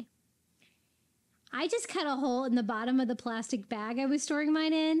tray. I just cut a hole in the bottom of the plastic bag I was storing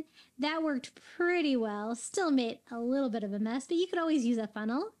mine in. That worked pretty well. Still made a little bit of a mess, but you could always use a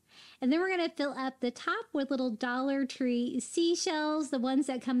funnel. And then we're going to fill up the top with little Dollar Tree seashells, the ones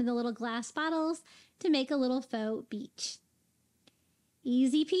that come in the little glass bottles, to make a little faux beach.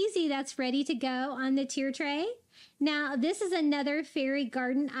 Easy peasy, that's ready to go on the tier tray. Now, this is another fairy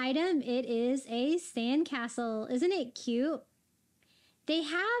garden item. It is a sandcastle. Isn't it cute? They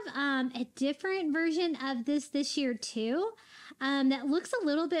have a different version of this year too, that looks a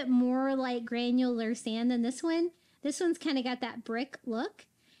little bit more like granular sand than this one. This one's kind of got that brick look.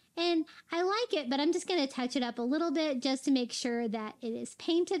 And I like it, but I'm just going to touch it up a little bit just to make sure that it is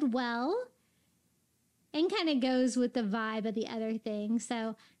painted well and kind of goes with the vibe of the other thing.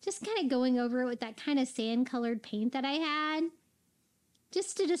 So just kind of going over it with that kind of sand colored paint that I had,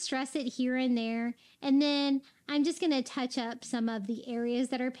 just to distress it here and there. And then I'm just going to touch up some of the areas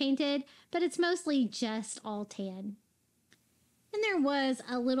that are painted, but it's mostly just all tan. And there was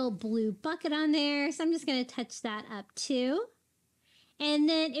a little blue bucket on there, so I'm just going to touch that up too. And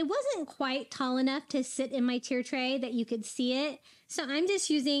then it wasn't quite tall enough to sit in my tier tray that you could see it. So I'm just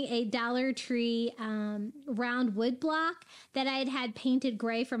using a Dollar Tree round wood block that I had painted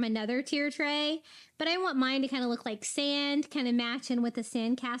gray from another tier tray. But I want mine to kind of look like sand, kind of matching with the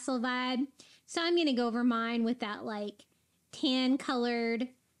Sandcastle vibe. So I'm going to go over mine with that like tan colored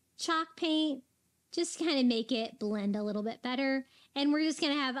chalk paint, just to kind of make it blend a little bit better. And we're just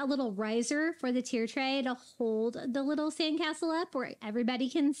going to have a little riser for the tier tray to hold the little sandcastle up where everybody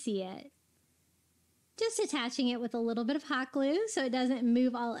can see it. Just attaching it with a little bit of hot glue so it doesn't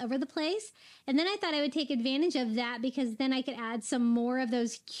move all over the place. And then I thought I would take advantage of that because then I could add some more of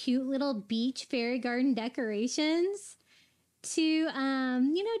those cute little beach fairy garden decorations to,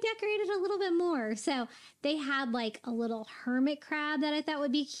 decorate it a little bit more. So they had like a little hermit crab that I thought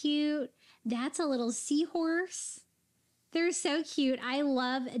would be cute. That's a little seahorse. They're so cute. I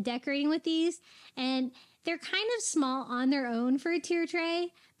love decorating with these, and they're kind of small on their own for a tier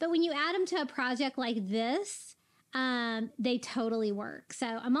tray, but when you add them to a project like this, they totally work. So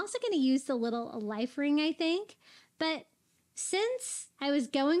I'm also going to use the little life ring, I think, but since I was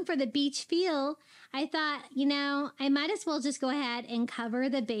going for the beach feel, I thought, I might as well just go ahead and cover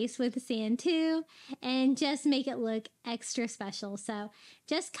the base with sand too and just make it look extra special. So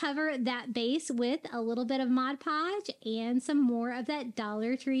just cover that base with a little bit of Mod Podge and some more of that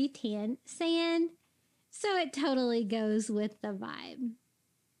Dollar Tree tan sand. So it totally goes with the vibe.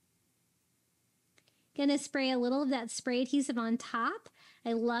 Gonna spray a little of that spray adhesive on top.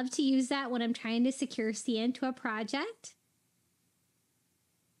 I love to use that when I'm trying to secure sand to a project.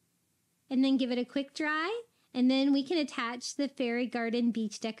 And then give it a quick dry, and then we can attach the fairy garden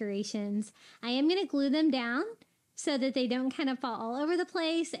beach decorations. I am going to glue them down so that they don't kind of fall all over the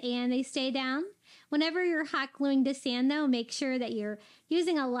place and they stay down. Whenever you're hot gluing to sand though, make sure that you're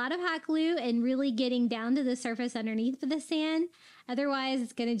using a lot of hot glue and really getting down to the surface underneath the sand. Otherwise,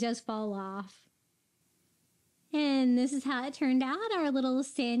 it's gonna just fall off. And this is how it turned out, our little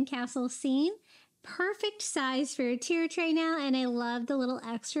sandcastle scene. Perfect size for a tier tray now, and I love the little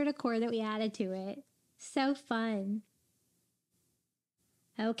extra decor that we added to it. So fun.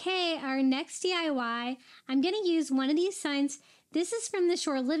 Okay, our next DIY, I'm going to use one of these signs. This is from the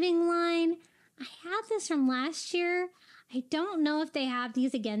Shore Living line. I had this from last year. I don't know if they have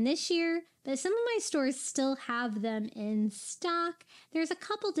these again this year, but some of my stores still have them in stock. There's a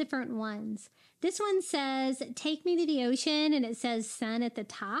couple different ones. This one says, "Take me to the ocean," and it says sun at the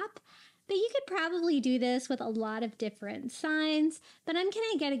top. But you could probably do this with a lot of different signs, but I'm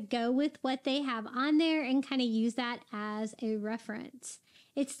going to go with what they have on there and kind of use that as a reference.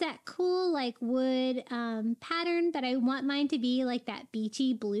 It's that cool like wood pattern, but I want mine to be like that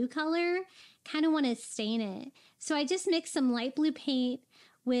beachy blue color. Kind of want to stain it. So I just mixed some light blue paint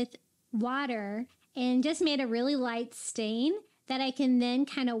with water and just made a really light stain that I can then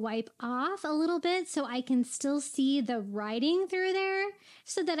kind of wipe off a little bit so I can still see the writing through there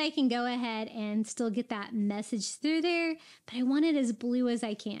so that I can go ahead and still get that message through there, but I want it as blue as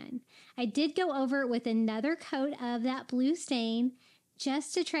I can. I did go over it with another coat of that blue stain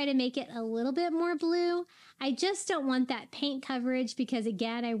just to try to make it a little bit more blue. I just don't want that paint coverage because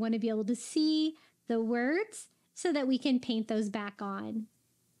again, I want to be able to see the words so that we can paint those back on.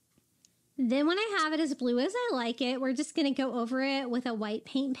 Then when I have it as blue as I like it, we're just going to go over it with a white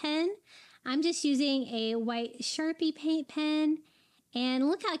paint pen. I'm just using a white Sharpie paint pen. And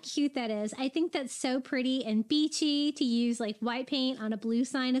look how cute that is. I think that's so pretty and beachy to use like white paint on a blue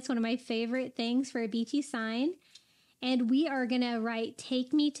sign. It's one of my favorite things for a beachy sign. And we are going to write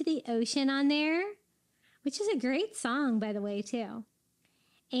 "Take Me to the Ocean" on there, which is a great song, by the way, too.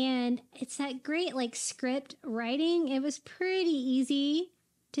 And it's that great like script writing. It was pretty easy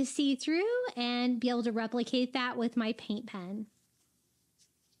to see through and be able to replicate that with my paint pen.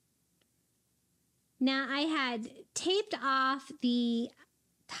 Now I had taped off the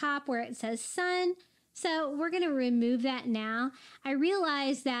top where it says sun, so we're going to remove that now. I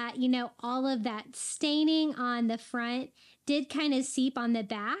realized that, you know, all of that staining on the front did kind of seep on the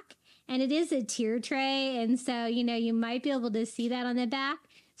back, and it is a tier tray, and so, you know, you might be able to see that on the back.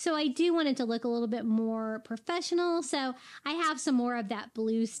 So I do want it to look a little bit more professional. So I have some more of that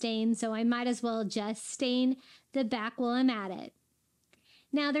blue stain, so I might as well just stain the back while I'm at it.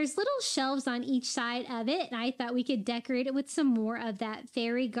 Now there's little shelves on each side of it, and I thought we could decorate it with some more of that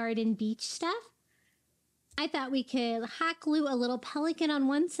fairy garden beach stuff. I thought we could hot glue a little pelican on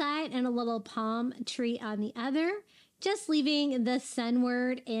one side and a little palm tree on the other, just leaving the sun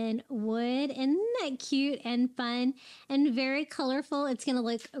word in wood. Isn't that cute and fun and very colorful? It's going to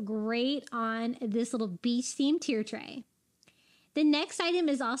look great on this little beach themed tier tray. The next item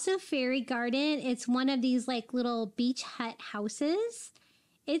is also fairy garden. It's one of these like little beach hut houses.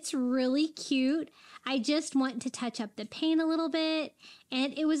 It's really cute. I just want to touch up the paint a little bit,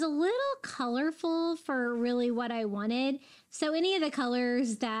 and it was a little colorful for really what I wanted. So any of the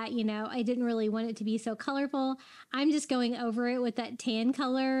colors that, you know, I didn't really want it to be so colorful, I'm just going over it with that tan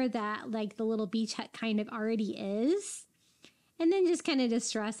color that like the little beach hut kind of already is. And then just kind of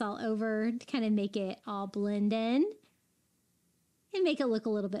distress all over to kind of make it all blend in and make it look a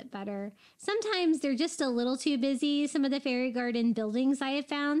little bit better. Sometimes they're just a little too busy, some of the fairy garden buildings I have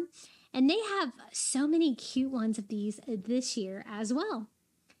found, and they have so many cute ones of these this year as well.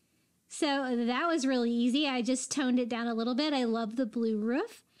 So that was really easy. I just toned it down a little bit. I love the blue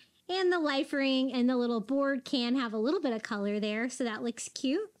roof, and the life ring and the little board can have a little bit of color there, so that looks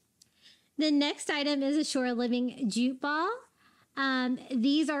cute. The next item is a Shore Living jute ball.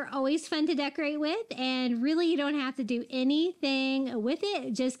 These are always fun to decorate with, and really you don't have to do anything with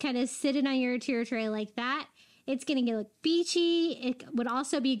it. Just kind of sit it on your tier tray like that. It's going to look beachy. It would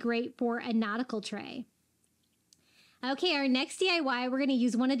also be great for a nautical tray. Okay, our next DIY, we're going to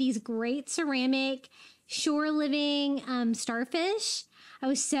use one of these great ceramic Shore Living starfish. I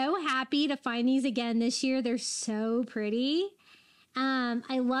was so happy to find these again this year. They're so pretty.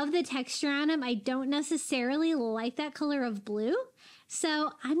 I love the texture on them. I don't necessarily like that color of blue,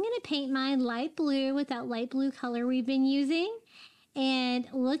 so I'm going to paint mine light blue with that light blue color we've been using. And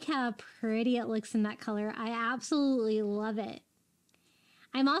look how pretty it looks in that color. I absolutely love it.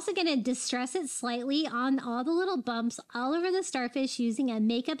 I'm also going to distress it slightly on all the little bumps all over the starfish using a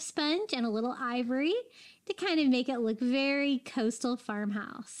makeup sponge and a little ivory to kind of make it look very coastal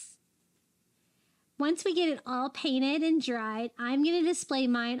farmhouse. Once we get it all painted and dried, I'm going to display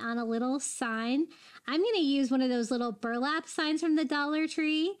mine on a little sign. I'm going to use one of those little burlap signs from the Dollar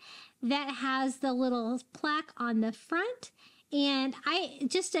Tree that has the little plaque on the front. And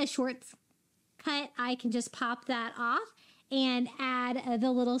just a short cut, I can just pop that off and add the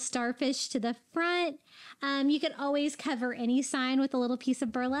little starfish to the front. You could always cover any sign with a little piece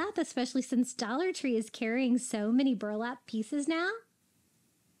of burlap, especially since Dollar Tree is carrying so many burlap pieces now.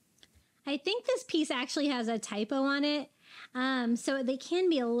 I think this piece actually has a typo on it, so they can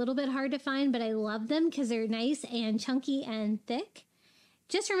be a little bit hard to find, but I love them because they're nice and chunky and thick.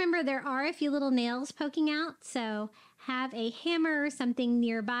 Just remember there are a few little nails poking out, so have a hammer or something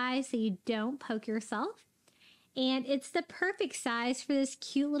nearby so you don't poke yourself. And it's the perfect size for this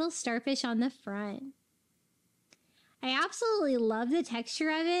cute little starfish on the front. I absolutely love the texture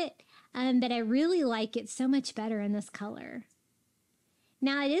of it, but I really like it so much better in this color.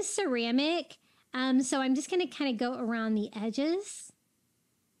 Now it is ceramic, so I'm just going to kind of go around the edges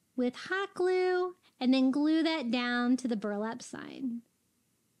with hot glue and then glue that down to the burlap sign.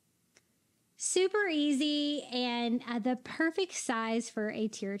 Super easy and the perfect size for a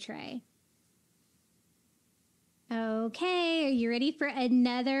tier tray. Okay, are you ready for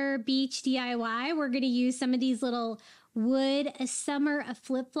another beach DIY? We're going to use some of these little wood summer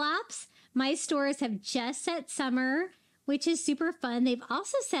flip-flops. My stores have just set summer, which is super fun. They've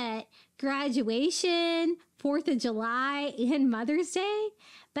also set graduation, 4th of July, and Mother's Day.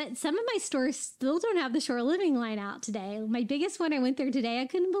 But some of my stores still don't have the Shore Living line out today. My biggest one, I went there today. I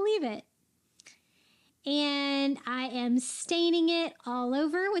couldn't believe it. And I am staining it all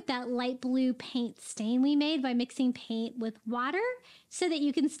over with that light blue paint stain we made by mixing paint with water so that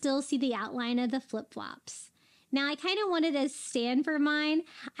you can still see the outline of the flip-flops. Now, I kind of wanted a stand for mine.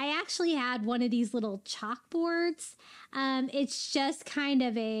 I actually had one of these little chalkboards. It's just kind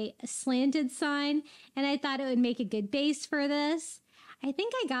of a slanted sign, and I thought it would make a good base for this. I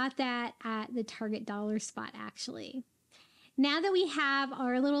think I got that at the Target dollar spot, actually. Now that we have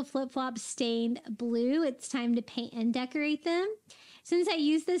our little flip-flops stained blue, it's time to paint and decorate them. Since I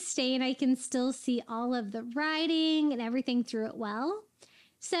use this stain, I can still see all of the writing and everything through it well.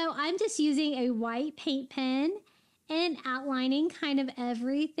 So I'm just using a white paint pen and outlining kind of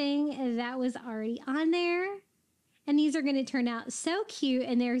everything that was already on there. And these are going to turn out so cute,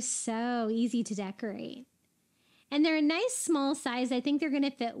 and they're so easy to decorate. And they're a nice small size. I think they're going to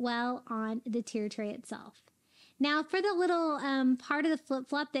fit well on the tier tray itself. Now for the little part of the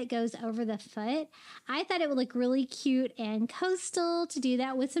flip-flop that goes over the foot, I thought it would look really cute and coastal to do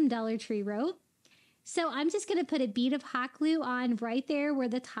that with some Dollar Tree rope. So I'm just going to put a bead of hot glue on right there where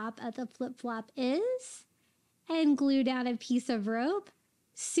the top of the flip-flop is and glue down a piece of rope.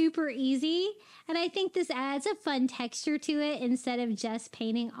 Super easy. And I think this adds a fun texture to it instead of just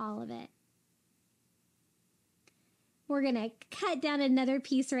painting all of it. We're going to cut down another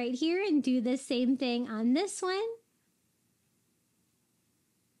piece right here and do the same thing on this one.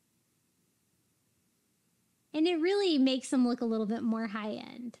 And it really makes them look a little bit more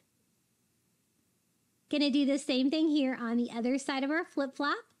high-end. Going to do the same thing here on the other side of our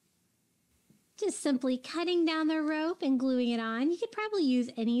flip-flop. Just simply cutting down the rope and gluing it on. You could probably use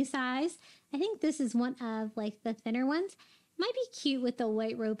any size. I think this is one of like the thinner ones. Might be cute with the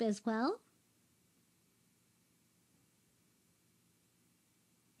white rope as well.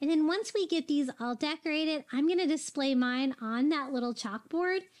 And then once we get these all decorated, I'm going to display mine on that little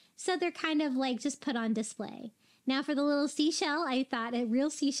chalkboard. So they're kind of like just put on display. Now for the little seashell, I thought a real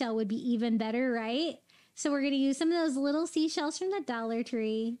seashell would be even better, right? So we're going to use some of those little seashells from the Dollar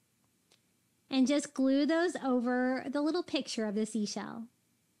Tree and just glue those over the little picture of the seashell.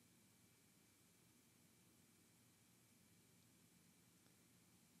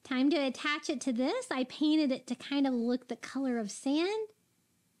 Time to attach it to this. I painted it to kind of look the color of sand,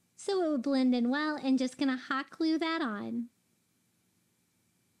 so it would blend in well, and just gonna hot glue that on.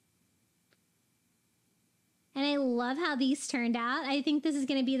 And I love how these turned out. I think this is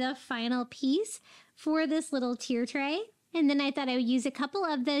gonna be the final piece for this little tier tray. And then I thought I would use a couple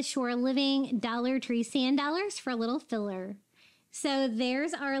of the Shore Living Dollar Tree sand dollars for a little filler. So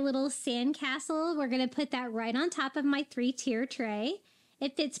there's our little sandcastle. We're gonna put that right on top of my 3-tier tray.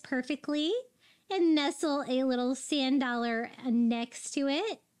 It fits perfectly, and nestle a little sand dollar next to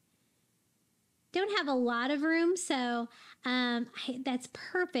it. Don't have a lot of room, so that's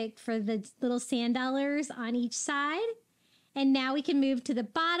perfect for the little sand dollars on each side. And now we can move to the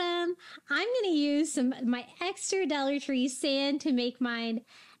bottom. I'm going to use some of my extra Dollar Tree sand to make mine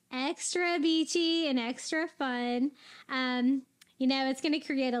extra beachy and extra fun. You know, it's going to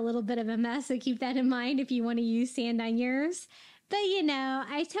create a little bit of a mess, so keep that in mind if you want to use sand on yours. But you know,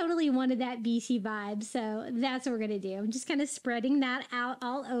 I totally wanted that beachy vibe, so that's what we're going to do. I'm just kind of spreading that out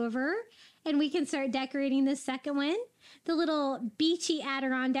all over, and we can start decorating the second one. The little beachy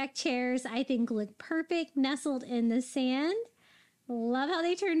Adirondack chairs, I think, look perfect, nestled in the sand. Love how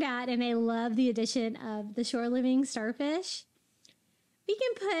they turned out, and I love the addition of the shore living starfish. We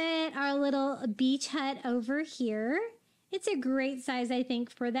can put our little beach hut over here. It's a great size, I think,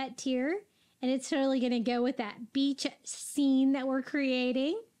 for that tier. And it's totally going to go with that beach scene that we're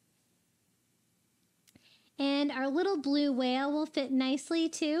creating. And our little blue whale will fit nicely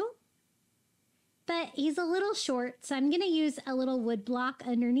too. But he's a little short, so I'm going to use a little wood block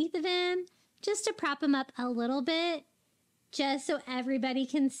underneath of him just to prop him up a little bit, just so everybody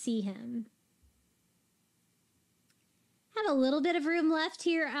can see him. Have a little bit of room left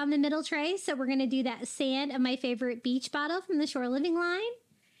here on the middle tray, so we're going to do that sand of my favorite beach bottle from the Shore Living line.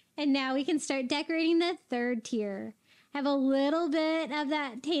 And now we can start decorating the third tier. I have a little bit of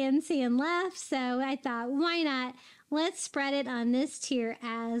that tan sand left, so I thought, why not? Let's spread it on this tier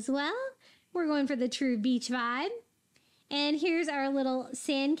as well. We're going for the true beach vibe. And here's our little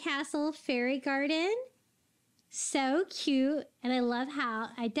Sandcastle fairy garden. So cute, and I love how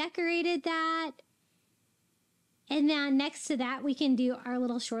I decorated that. And now next to that, we can do our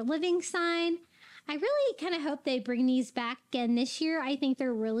little Shore Living sign. I really kind of hope they bring these back again this year. I think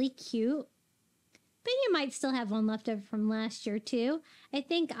they're really cute. But you might still have one left over from last year too. I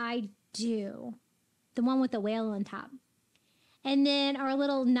think I do. The one with the whale on top. And then our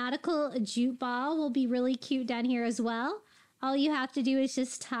little nautical jute ball will be really cute down here as well. All you have to do is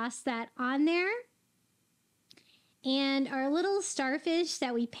just toss that on there. And our little starfish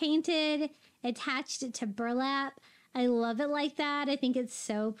that we painted, attached it to burlap. I love it like that. I think it's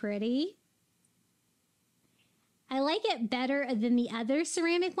so pretty. I like it better than the other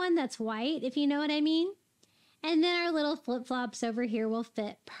ceramic one that's white, if you know what I mean. And then our little flip-flops over here will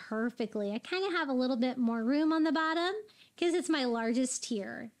fit perfectly. I kind of have a little bit more room on the bottom because it's my largest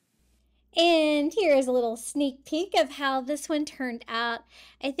tier. And here's a little sneak peek of how this one turned out.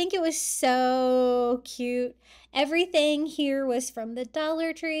 I think it was so cute. Everything here was from the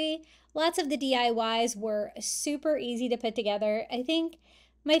Dollar Tree. Lots of the DIYs were super easy to put together. I think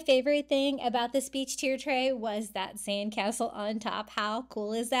my favorite thing about this beach tier tray was that sandcastle on top. How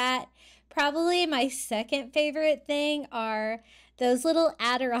cool is that? Probably my second favorite thing are those little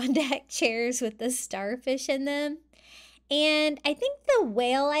Adirondack chairs with the starfish in them. And I think the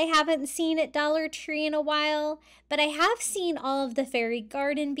whale I haven't seen at Dollar Tree in a while, but I have seen all of the fairy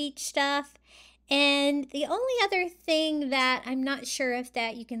garden beach stuff. And the only other thing that I'm not sure if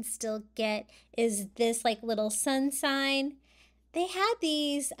that you can still get is this like little sun sign. They had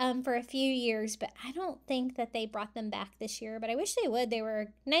these for a few years, but I don't think that they brought them back this year, but I wish they would. They were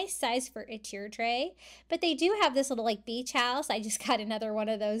a nice size for a tier tray, but they do have this little like beach house. I just got another one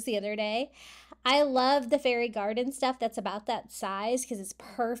of those the other day. I love the fairy garden stuff that's about that size because it's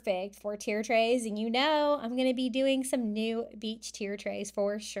perfect for tier trays, and you know I'm going to be doing some new beach tier trays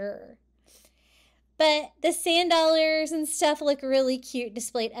for sure. But the sand dollars and stuff look really cute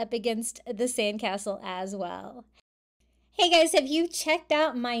displayed up against the sandcastle as well. Hey guys, have you checked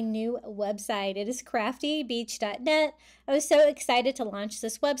out my new website? It is craftybeach.net. I was so excited to launch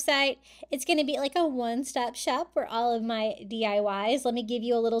this website. It's going to be like a one-stop shop for all of my DIYs. Let me give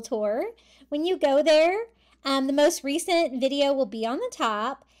you a little tour. When you go there, the most recent video will be on the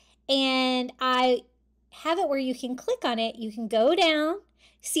top, and I have it where you can click on it. You can go down,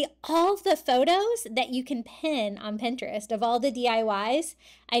 see all the photos that you can pin on Pinterest of all the DIYs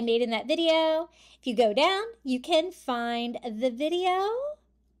I made in that video. If you go down, you can find the video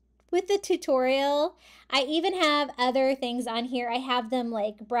with the tutorial. I even have other things on here. I have them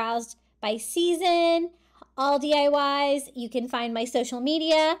like browsed by season, all DIYs. You can find my social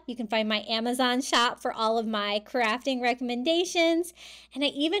media. You can find my Amazon shop for all of my crafting recommendations. And I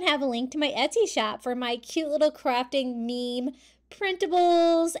even have a link to my Etsy shop for my cute little crafting meme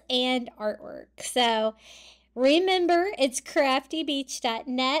printables and artwork. So remember, it's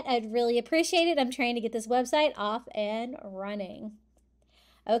craftybeach.net. I'd really appreciate it. I'm trying to get this website off and running.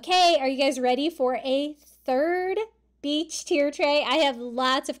 Okay, are you guys ready for a third beach tier tray? I have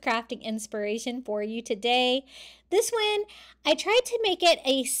lots of crafting inspiration for you today. This one, I tried to make it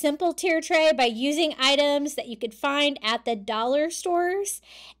a simple tier tray by using items that you could find at the dollar stores.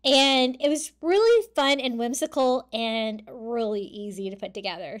 And it was really fun and whimsical and really easy to put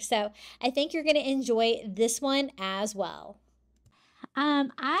together. So I think you're going to enjoy this one as well.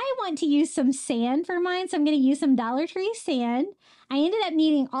 I want to use some sand for mine, so I'm going to use some Dollar Tree sand. I ended up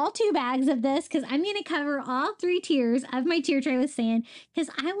needing all 2 bags of this because I'm going to cover all 3 tiers of my tier tray with sand because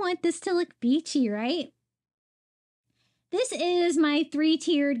I want this to look beachy, right? This is my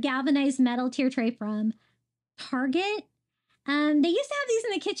 3-tiered galvanized metal tier tray from Target. They used to have these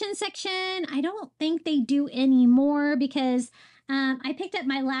in the kitchen section. I don't think they do anymore because I picked up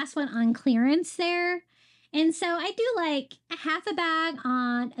my last one on clearance there. And so I do like a half a bag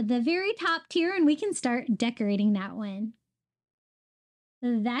on the very top tier, and we can start decorating that one.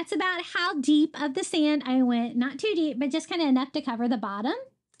 That's about how deep of the sand I went. Not too deep, but just kind of enough to cover the bottom.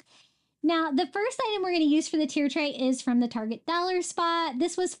 Now, the first item we're going to use for the tier tray is from the Target Dollar Spot.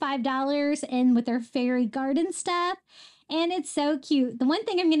 This was $5 and with their fairy garden stuff. And it's so cute. The one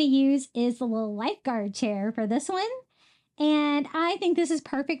thing I'm going to use is the little lifeguard chair for this one. And I think this is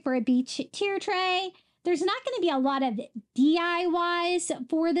perfect for a beach tier tray. There's not going to be a lot of DIYs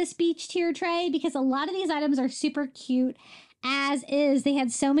for this beach tier tray because a lot of these items are super cute as is. They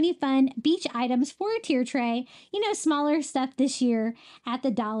had so many fun beach items for a tier tray, you know, smaller stuff this year at the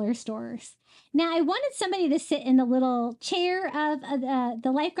dollar stores. Now, I wanted somebody to sit in the little chair of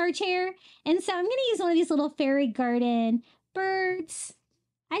the lifeguard chair, and so I'm going to use one of these little fairy garden birds.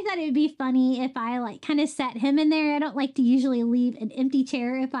 I thought it would be funny if I like kind of set him in there. I don't like to usually leave an empty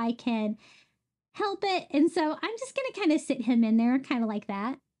chair if I can help it, and so I'm just going to kind of sit him in there, kind of like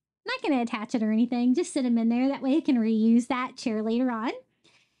that. Not going to attach it or anything, just sit him in there. That way I can reuse that chair later on.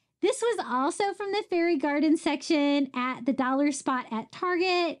 This was also from the fairy garden section at the dollar spot at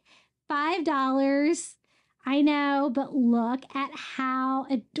Target. $5. I know, but look at how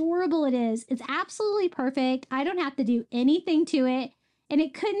adorable it is. It's absolutely perfect. I don't have to do anything to it, and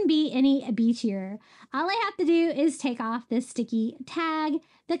it couldn't be any beachier. All I have to do is take off this sticky tag.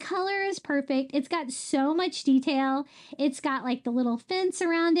 The color is perfect. It's got so much detail. It's got like the little fence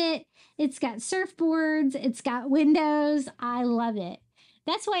around it. It's got surfboards. It's got windows. I love it.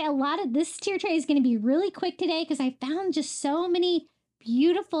 That's why a lot of this tier tray is going to be really quick today because I found just so many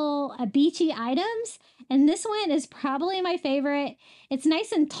beautiful beachy items. And this one is probably my favorite. It's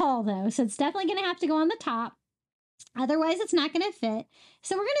nice and tall though, so it's definitely going to have to go on the top. Otherwise, it's not going to fit.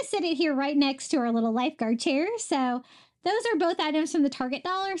 So we're going to sit it here right next to our little lifeguard chair. So those are both items from the Target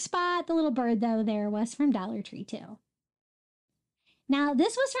Dollar Spot. The little bird, though, there was from Dollar Tree, too. Now,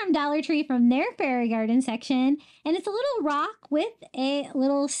 this was from Dollar Tree from their fairy garden section, and it's a little rock with a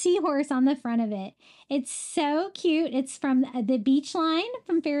little seahorse on the front of it. It's so cute. It's from the beach line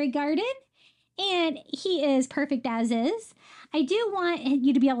from Fairy Garden, and he is perfect as is. I do want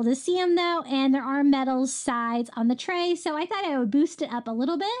you to be able to see him, though, and there are metal sides on the tray, so I thought I would boost it up a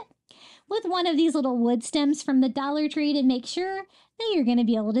little bit with one of these little wood stems from the Dollar Tree to make sure that you're going to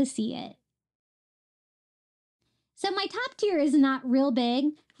be able to see it. So my top tier is not real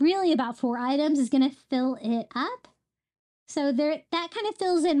big. Really about 4 items is going to fill it up. So that kind of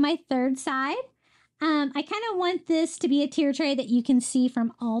fills in my third side. I kind of want this to be a tier tray that you can see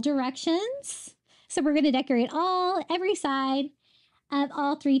from all directions. So we're going to decorate every side of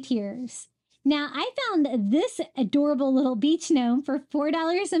all 3 tiers. Now, I found this adorable little beach gnome for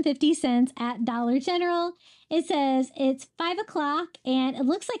 $4.50 at Dollar General. It says it's 5 o'clock, and it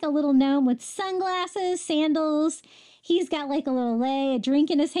looks like a little gnome with sunglasses, sandals. He's got like a little a drink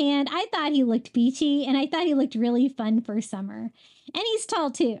in his hand. I thought he looked beachy, and I thought he looked really fun for summer. And he's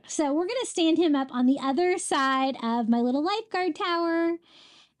tall, too. So we're going to stand him up on the other side of my little lifeguard tower.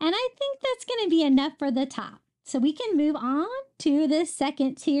 And I think that's going to be enough for the top. So we can move on to the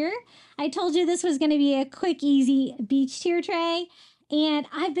second tier. I told you this was going to be a quick, easy beach tier tray, and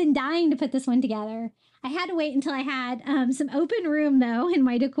I've been dying to put this one together. I had to wait until I had some open room, though, in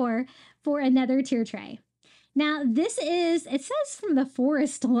my decor for another tier tray. Now, this is, it says from the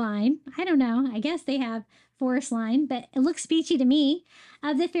forest line. I don't know. I guess they have forest line, but it looks beachy to me.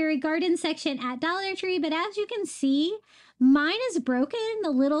 Of the fairy garden section at Dollar Tree, but as you can see, mine is broken. The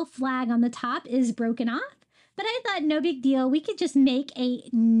little flag on the top is broken off. But I thought no big deal. We could just make a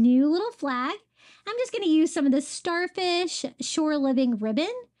new little flag. I'm just going to use some of the Starfish Shore Living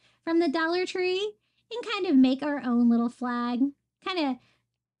ribbon from the Dollar Tree and kind of make our own little flag. Kind of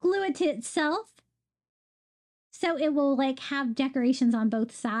glue it to itself so it will like have decorations on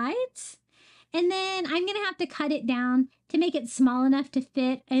both sides. And then I'm going to have to cut it down to make it small enough to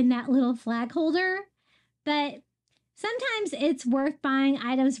fit in that little flag holder. But sometimes it's worth buying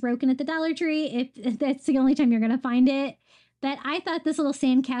items broken at the Dollar Tree if that's the only time you're going to find it. But I thought this little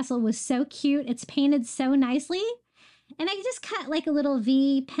sandcastle was so cute. It's painted so nicely. And I just cut like a little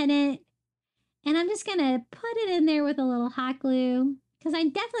V pennant. And I'm just going to put it in there with a little hot glue because I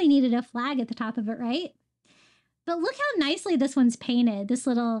definitely needed a flag at the top of it, right? But look how nicely this one's painted, this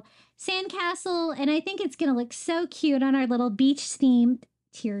little sandcastle. And I think it's going to look so cute on our little beach-themed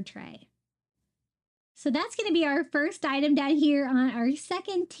tier tray. So that's going to be our first item down here on our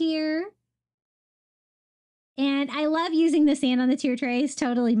second tier. And I love using the sand on the tier trays.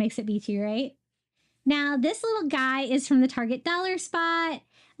 Totally makes it beachy, right? Now, this little guy is from the Target Dollar Spot.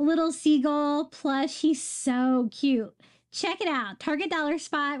 A little seagull plush. He's so cute. Check it out. Target Dollar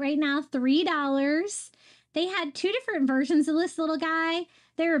Spot right now, $3. They had two different versions of this little guy.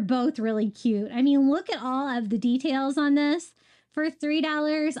 They were both really cute. I mean, look at all of the details on this. For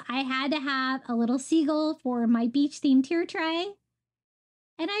 $3, I had to have a little seagull for my beach-themed tier tray.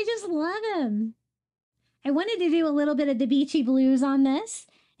 And I just love him. I wanted to do a little bit of the beachy blues on this.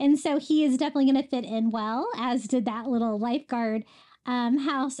 And so he is definitely going to fit in well, as did that little lifeguard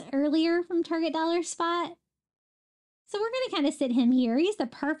house earlier from Target Dollar Spot. So we're going to kind of sit him here. He's the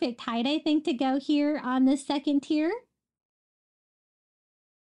perfect height, I think, to go here on this second tier.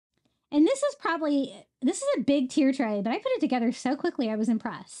 And this is a big tier tray, but I put it together so quickly I was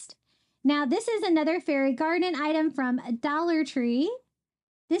impressed. Now, this is another fairy garden item from Dollar Tree.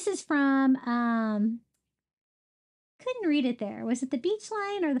 This is from, couldn't read it there. Was it the beach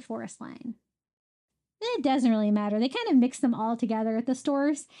line or the forest line? It doesn't really matter. They kind of mix them all together at the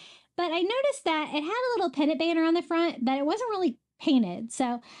stores. But I noticed that it had a little pennant banner on the front, but it wasn't really painted. So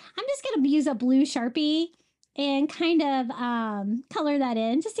I'm just going to use a blue Sharpie and kind of color that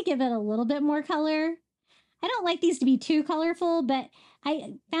in just to give it a little bit more color. I don't like these to be too colorful, but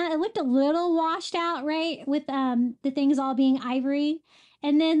I found it looked a little washed out, right, with the things all being ivory.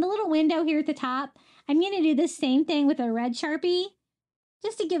 And then the little window here at the top, I'm going to do the same thing with a red Sharpie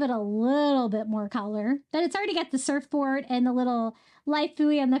just to give it a little bit more color. But it's already got the surfboard and the little life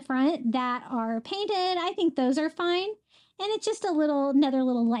buoy on the front that are painted. I think those are fine. And it's just another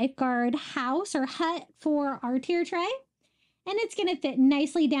little lifeguard house or hut for our tier tray. And it's going to fit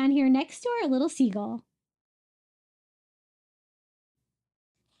nicely down here next to our little seagull.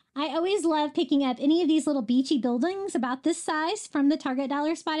 I always love picking up any of these little beachy buildings about this size from the Target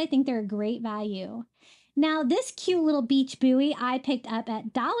Dollar Spot. I think they're a great value. Now, this cute little beach buoy I picked up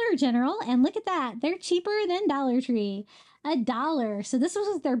at Dollar General, and look at that. They're cheaper than Dollar Tree. $1. So this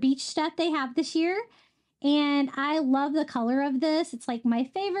was their beach stuff they have this year. And I love the color of this. It's like my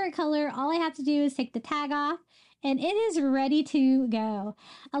favorite color. All I have to do is take the tag off and it is ready to go.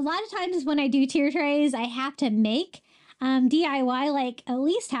 A lot of times when I do tier trays, I have to make DIY like at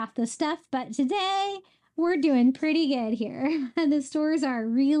least half the stuff. But today we're doing pretty good here. The stores are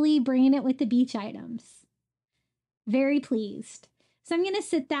really bringing it with the beach items. Very pleased. So I'm going to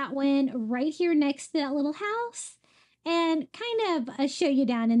sit that one right here next to that little house and kind of show you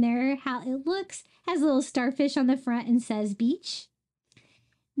down in there how it looks. Has a little starfish on the front and says beach.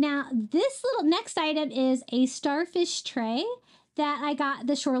 Now, this little next item is a starfish tray that I got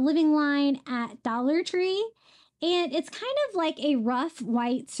the Shore Living line at Dollar Tree. And it's kind of like a rough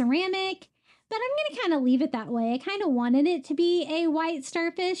white ceramic, but I'm going to kind of leave it that way. I kind of wanted it to be a white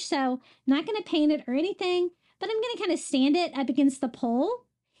starfish, so I'm not going to paint it or anything, but I'm going to kind of stand it up against the pole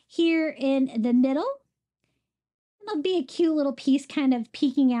here in the middle. It'll be a cute little piece kind of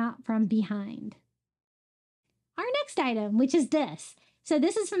peeking out from behind. Our next item, which is this. So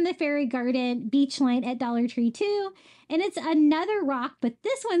this is from the Fairy Garden Beach Line at Dollar Tree too. And it's another rock, but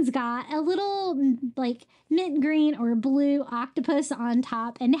this one's got a little like mint green or blue octopus on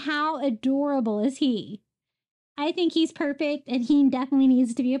top. And how adorable is he? I think he's perfect and he definitely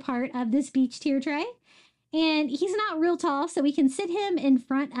needs to be a part of this beach tier tray. And he's not real tall, so we can sit him in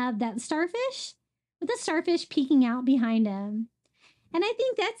front of that starfish with the starfish peeking out behind him. And I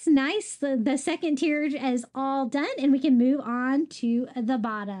think that's nice. The second tier is all done and we can move on to the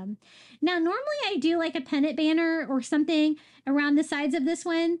bottom. Now, normally I do like a pennant banner or something around the sides of this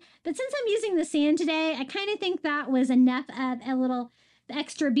one. But since I'm using the sand today, I kind of think that was enough of a little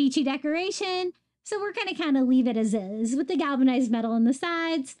extra beachy decoration. So we're going to kind of leave it as is with the galvanized metal on the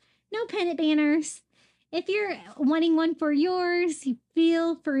sides. No pennant banners. If you're wanting one for yours,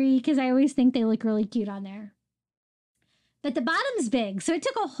 feel free because I always think they look really cute on there. But the bottom's big, so it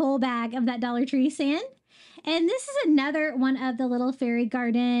took a whole bag of that Dollar Tree sand. And this is another one of the little Fairy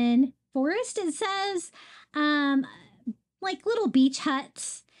Garden forest. It says, like little beach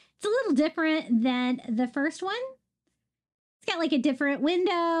huts. It's a little different than the first one. It's got like a different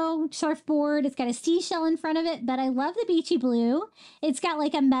window, surfboard. It's got a seashell in front of it, but I love the beachy blue. It's got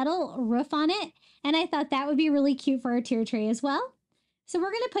like a metal roof on it, and I thought that would be really cute for our tier tray as well. So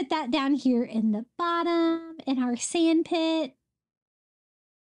we're going to put that down here in the bottom in our sand pit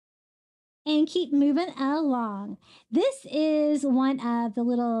and keep moving along. This is one of the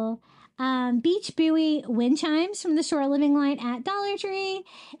little beach buoy wind chimes from the Shore Living line at Dollar Tree.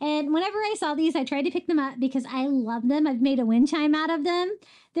 And whenever I saw these, I tried to pick them up because I love them. I've made a wind chime out of them.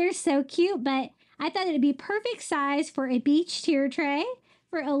 They're so cute, but I thought it'd be perfect size for a beach tier tray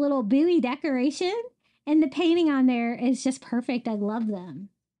for a little buoy decoration. And the painting on there is just perfect. I love them.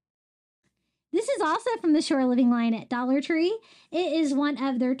 This is also from the Shore Living line at Dollar Tree. It is one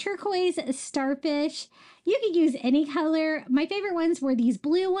of their turquoise starfish. You could use any color. My favorite ones were these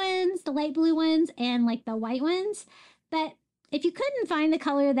blue ones, the light blue ones, and like the white ones. But if you couldn't find the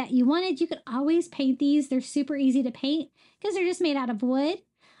color that you wanted, you could always paint these. They're super easy to paint because they're just made out of wood.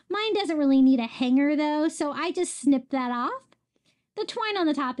 Mine doesn't really need a hanger though, so I just snipped that off. The twine on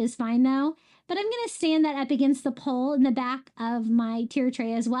the top is fine though, but I'm going to stand that up against the pole in the back of my tier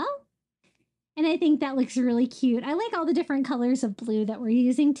tray as well. And I think that looks really cute. I like all the different colors of blue that we're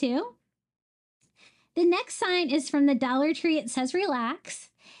using too. The next sign is from the Dollar Tree. It says relax.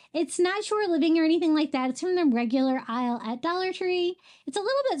 It's not Shore Living or anything like that. It's from the regular aisle at Dollar Tree. It's a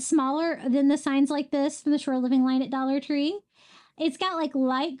little bit smaller than the signs like this from the Shore Living line at Dollar Tree. It's got like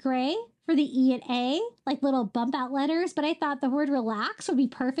light gray for the E and A, like little bump out letters, but I thought the word relax would be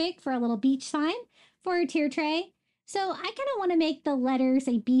perfect for a little beach sign for a tier tray. So I kind of want to make the letters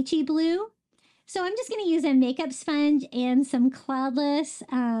a beachy blue. So I'm just going to use a makeup sponge and some cloudless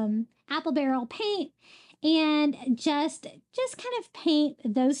apple barrel paint and just kind of paint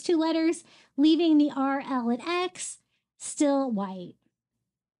those two letters, leaving the R, L, and X still white.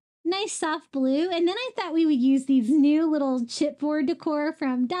 Nice soft blue. And then I thought we would use these new little chipboard decor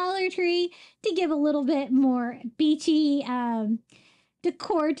from Dollar Tree to give a little bit more beachy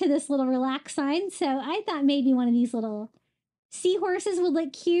decor to this little relax sign. So I thought maybe one of these little seahorses would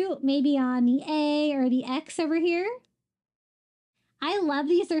look cute, maybe on the A or the X over here. I love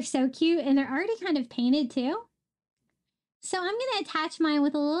these. They're so cute, and they're already kind of painted too. So I'm going to attach mine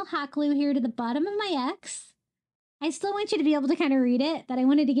with a little hot glue here to the bottom of my X. I still want you to be able to kind of read it, but I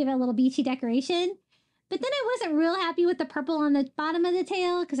wanted to give it a little beachy decoration. But then I wasn't real happy with the purple on the bottom of the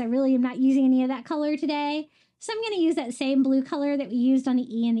tail because I really am not using any of that color today. So I'm going to use that same blue color that we used on the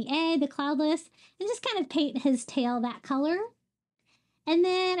E and the A, the cloudless, and just kind of paint his tail that color. And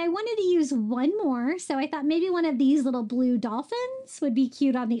then I wanted to use one more, so I thought maybe one of these little blue dolphins would be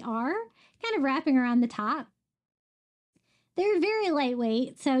cute on the R, kind of wrapping around the top. They're very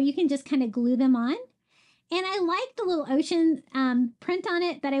lightweight, so you can just kind of glue them on. And I like the little ocean print on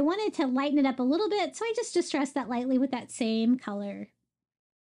it, but I wanted to lighten it up a little bit, so I just distressed that lightly with that same color.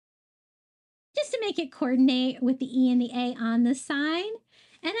 Just to make it coordinate with the E and the A on the sign.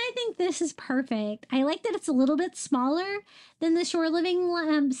 And I think this is perfect. I like that it's a little bit smaller than the Shore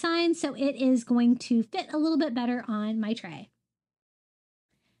Living sign, so it is going to fit a little bit better on my tray.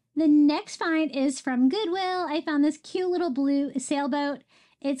 The next find is from Goodwill. I found this cute little blue sailboat.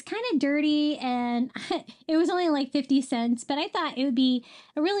 It's kind of dirty and it was only like 50 cents, but I thought it would be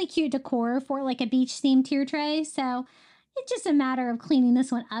a really cute decor for like a beach themed tier tray. So it's just a matter of cleaning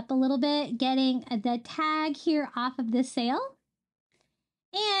this one up a little bit, getting the tag here off of the sail.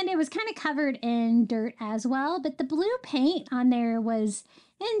 And it was kind of covered in dirt as well, but the blue paint on there was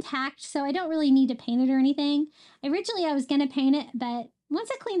intact, so I don't really need to paint it or anything. Originally, I was going to paint it, but once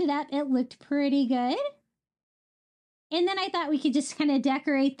I cleaned it up, it looked pretty good. And then I thought we could just kind of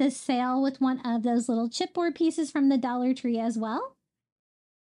decorate this sail with one of those little chipboard pieces from the Dollar Tree as well.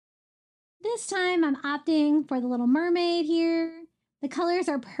 This time, I'm opting for the little mermaid here. The colors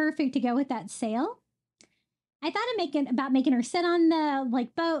are perfect to go with that sail. I thought about making her sit on the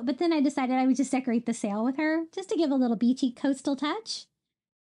boat, but then I decided I would just decorate the sail with her just to give a little beachy coastal touch.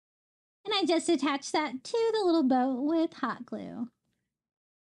 And I just attached that to the little boat with hot glue.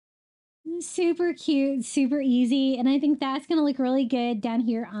 Super cute, super easy, and I think that's going to look really good down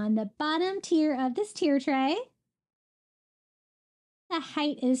here on the bottom tier of this tier tray. The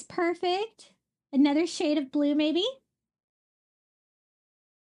height is perfect. Another shade of blue maybe.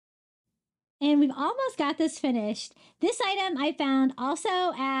 And we've almost got this finished. This item I found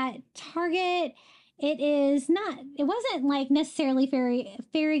also at Target. It wasn't like necessarily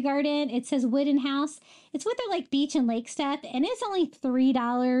fairy garden. It says wooden house. It's with their beach and lake stuff, and it's only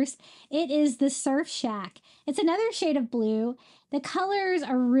 $3. It is the Surf Shack. It's another shade of blue. The colors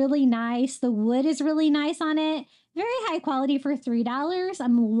are really nice. The wood is really nice on it. Very high quality for $3.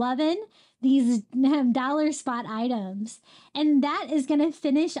 I'm loving these dollar spot items. And that is going to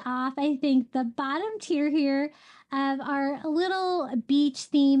finish off, I think, the bottom tier here of our little beach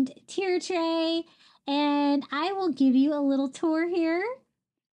themed tier tray. And I will give you a little tour here.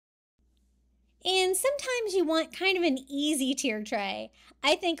 And sometimes you want kind of an easy tier tray.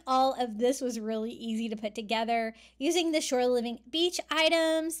 I think all of this was really easy to put together using the Shore Living beach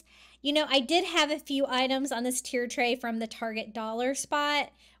items. You know, I did have a few items on this tier tray from the Target dollar spot,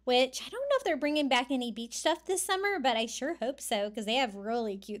 which I don't know if they're bringing back any beach stuff this summer, but I sure hope so because they have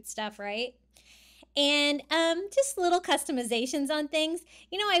really cute stuff, right? and just little customizations on things.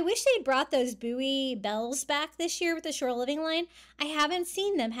 You know, I wish they'd brought those buoy bells back this year with the Shore Living line. I haven't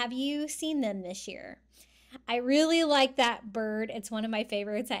seen them. Have you seen them this year? I really like that bird. It's one of my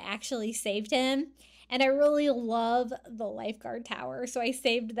favorites. I actually saved him. And I really love the lifeguard tower, so I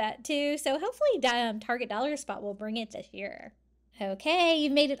saved that too. So hopefully Target Dollar Spot will bring it this year. Okay,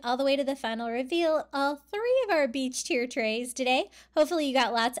 you've made it all the way to the final reveal, all 3 of our beach tier trays today. Hopefully you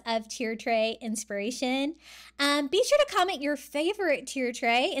got lots of tier tray inspiration. Be sure to comment your favorite tier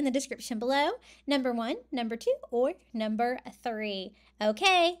tray in the description below. Number 1, number 2, or number 3.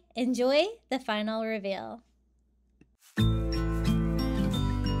 Okay, enjoy the final reveal.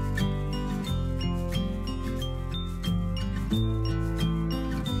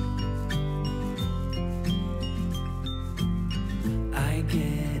 I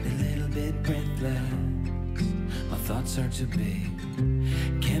get a little bit breathless, my thoughts are too big.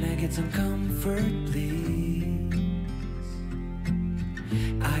 Can I get some comfort, please?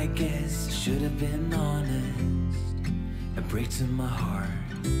 I guess I should have been honest. It breaks in my heart,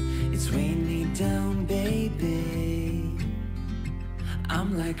 it's weighing me down, baby.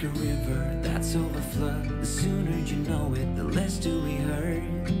 I'm like a river that's overflowed. The sooner you know it, the less do we hurt.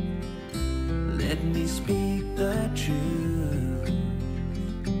 Let me speak the truth.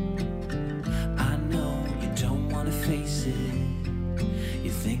 I know you don't want to face it.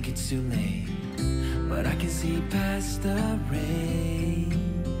 You think it's too late, but I can see past the rain.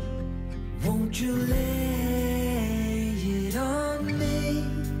 Won't you lay it on me?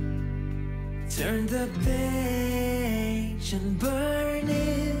 Turn the page and burn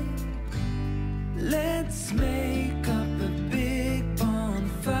it. Let's make up a big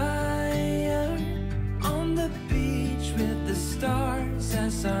bonfire on the beach with the stars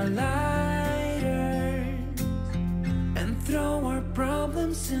as our lighters, and throw our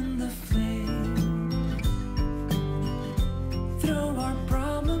problems in the flame. Throw our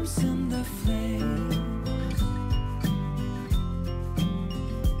problems in the flame.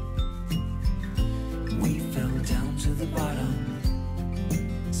 We fell down to the bottom,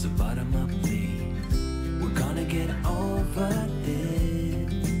 so bottom up please. We're gonna get over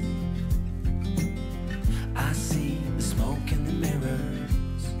this. I see the smoke in the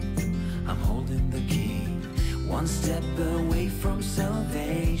mirrors, I'm holding the key, one step away from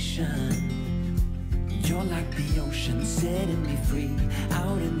salvation. You're like the ocean, setting me free.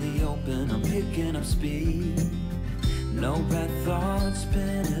 Out in the open, I'm picking up speed. No bad thoughts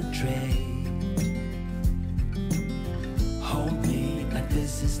penetrate. Hold me like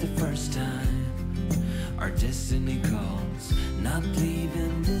this is the first time. Our destiny calls, not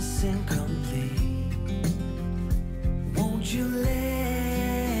leaving this incomplete. Won't you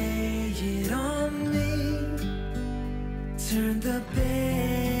lay it on me? Turn the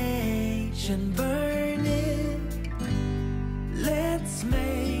page and burn it. Let's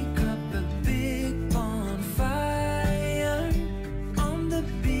make up a big bonfire on the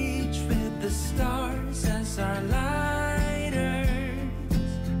beach with the stars as our lighters,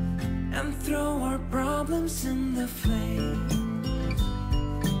 and throw our problems in the flame.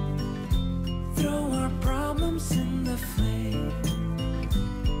 Throw our problems in the flame,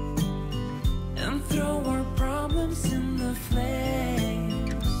 and throw our problems in the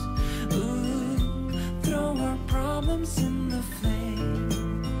flames. Ooh, throw our problems in the flame.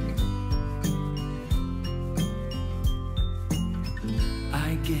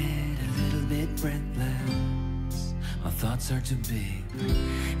 I get a little bit breathless, my thoughts are too big.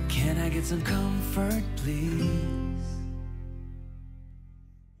 Can I get some comfort, please?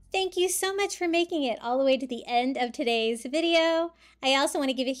 Thank you so much for making it all the way to the end of today's video. I also want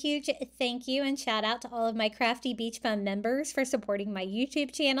to give a huge thank you and shout out to all of my Crafty Beach Fun members for supporting my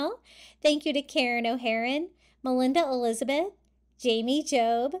YouTube channel. Thank you to Karen O'Haron, Melinda Elizabeth, Jamie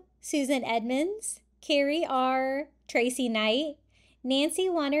Job, Susan Edmonds, Carrie R., Tracy Knight, Nancy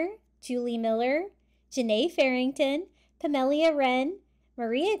Warner, Julie Miller, Janae Farrington, Pamelia Wren,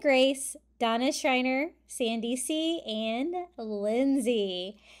 Maria Grace, Donna Schreiner, Sandy C., and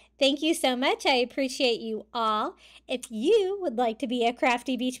Lindsay. Thank you so much. I appreciate you all. If you would like to be a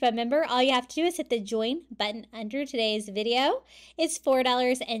Crafty Beach Bum member, all you have to do is hit the join button under today's video. It's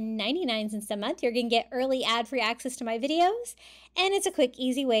 $4.99 a month. You're going to get early ad-free access to my videos, and it's a quick,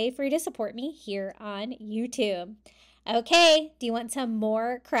 easy way for you to support me here on YouTube. Okay, do you want some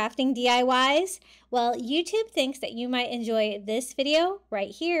more crafting DIYs? Well, YouTube thinks that you might enjoy this video right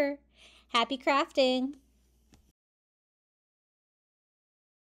here. Happy crafting!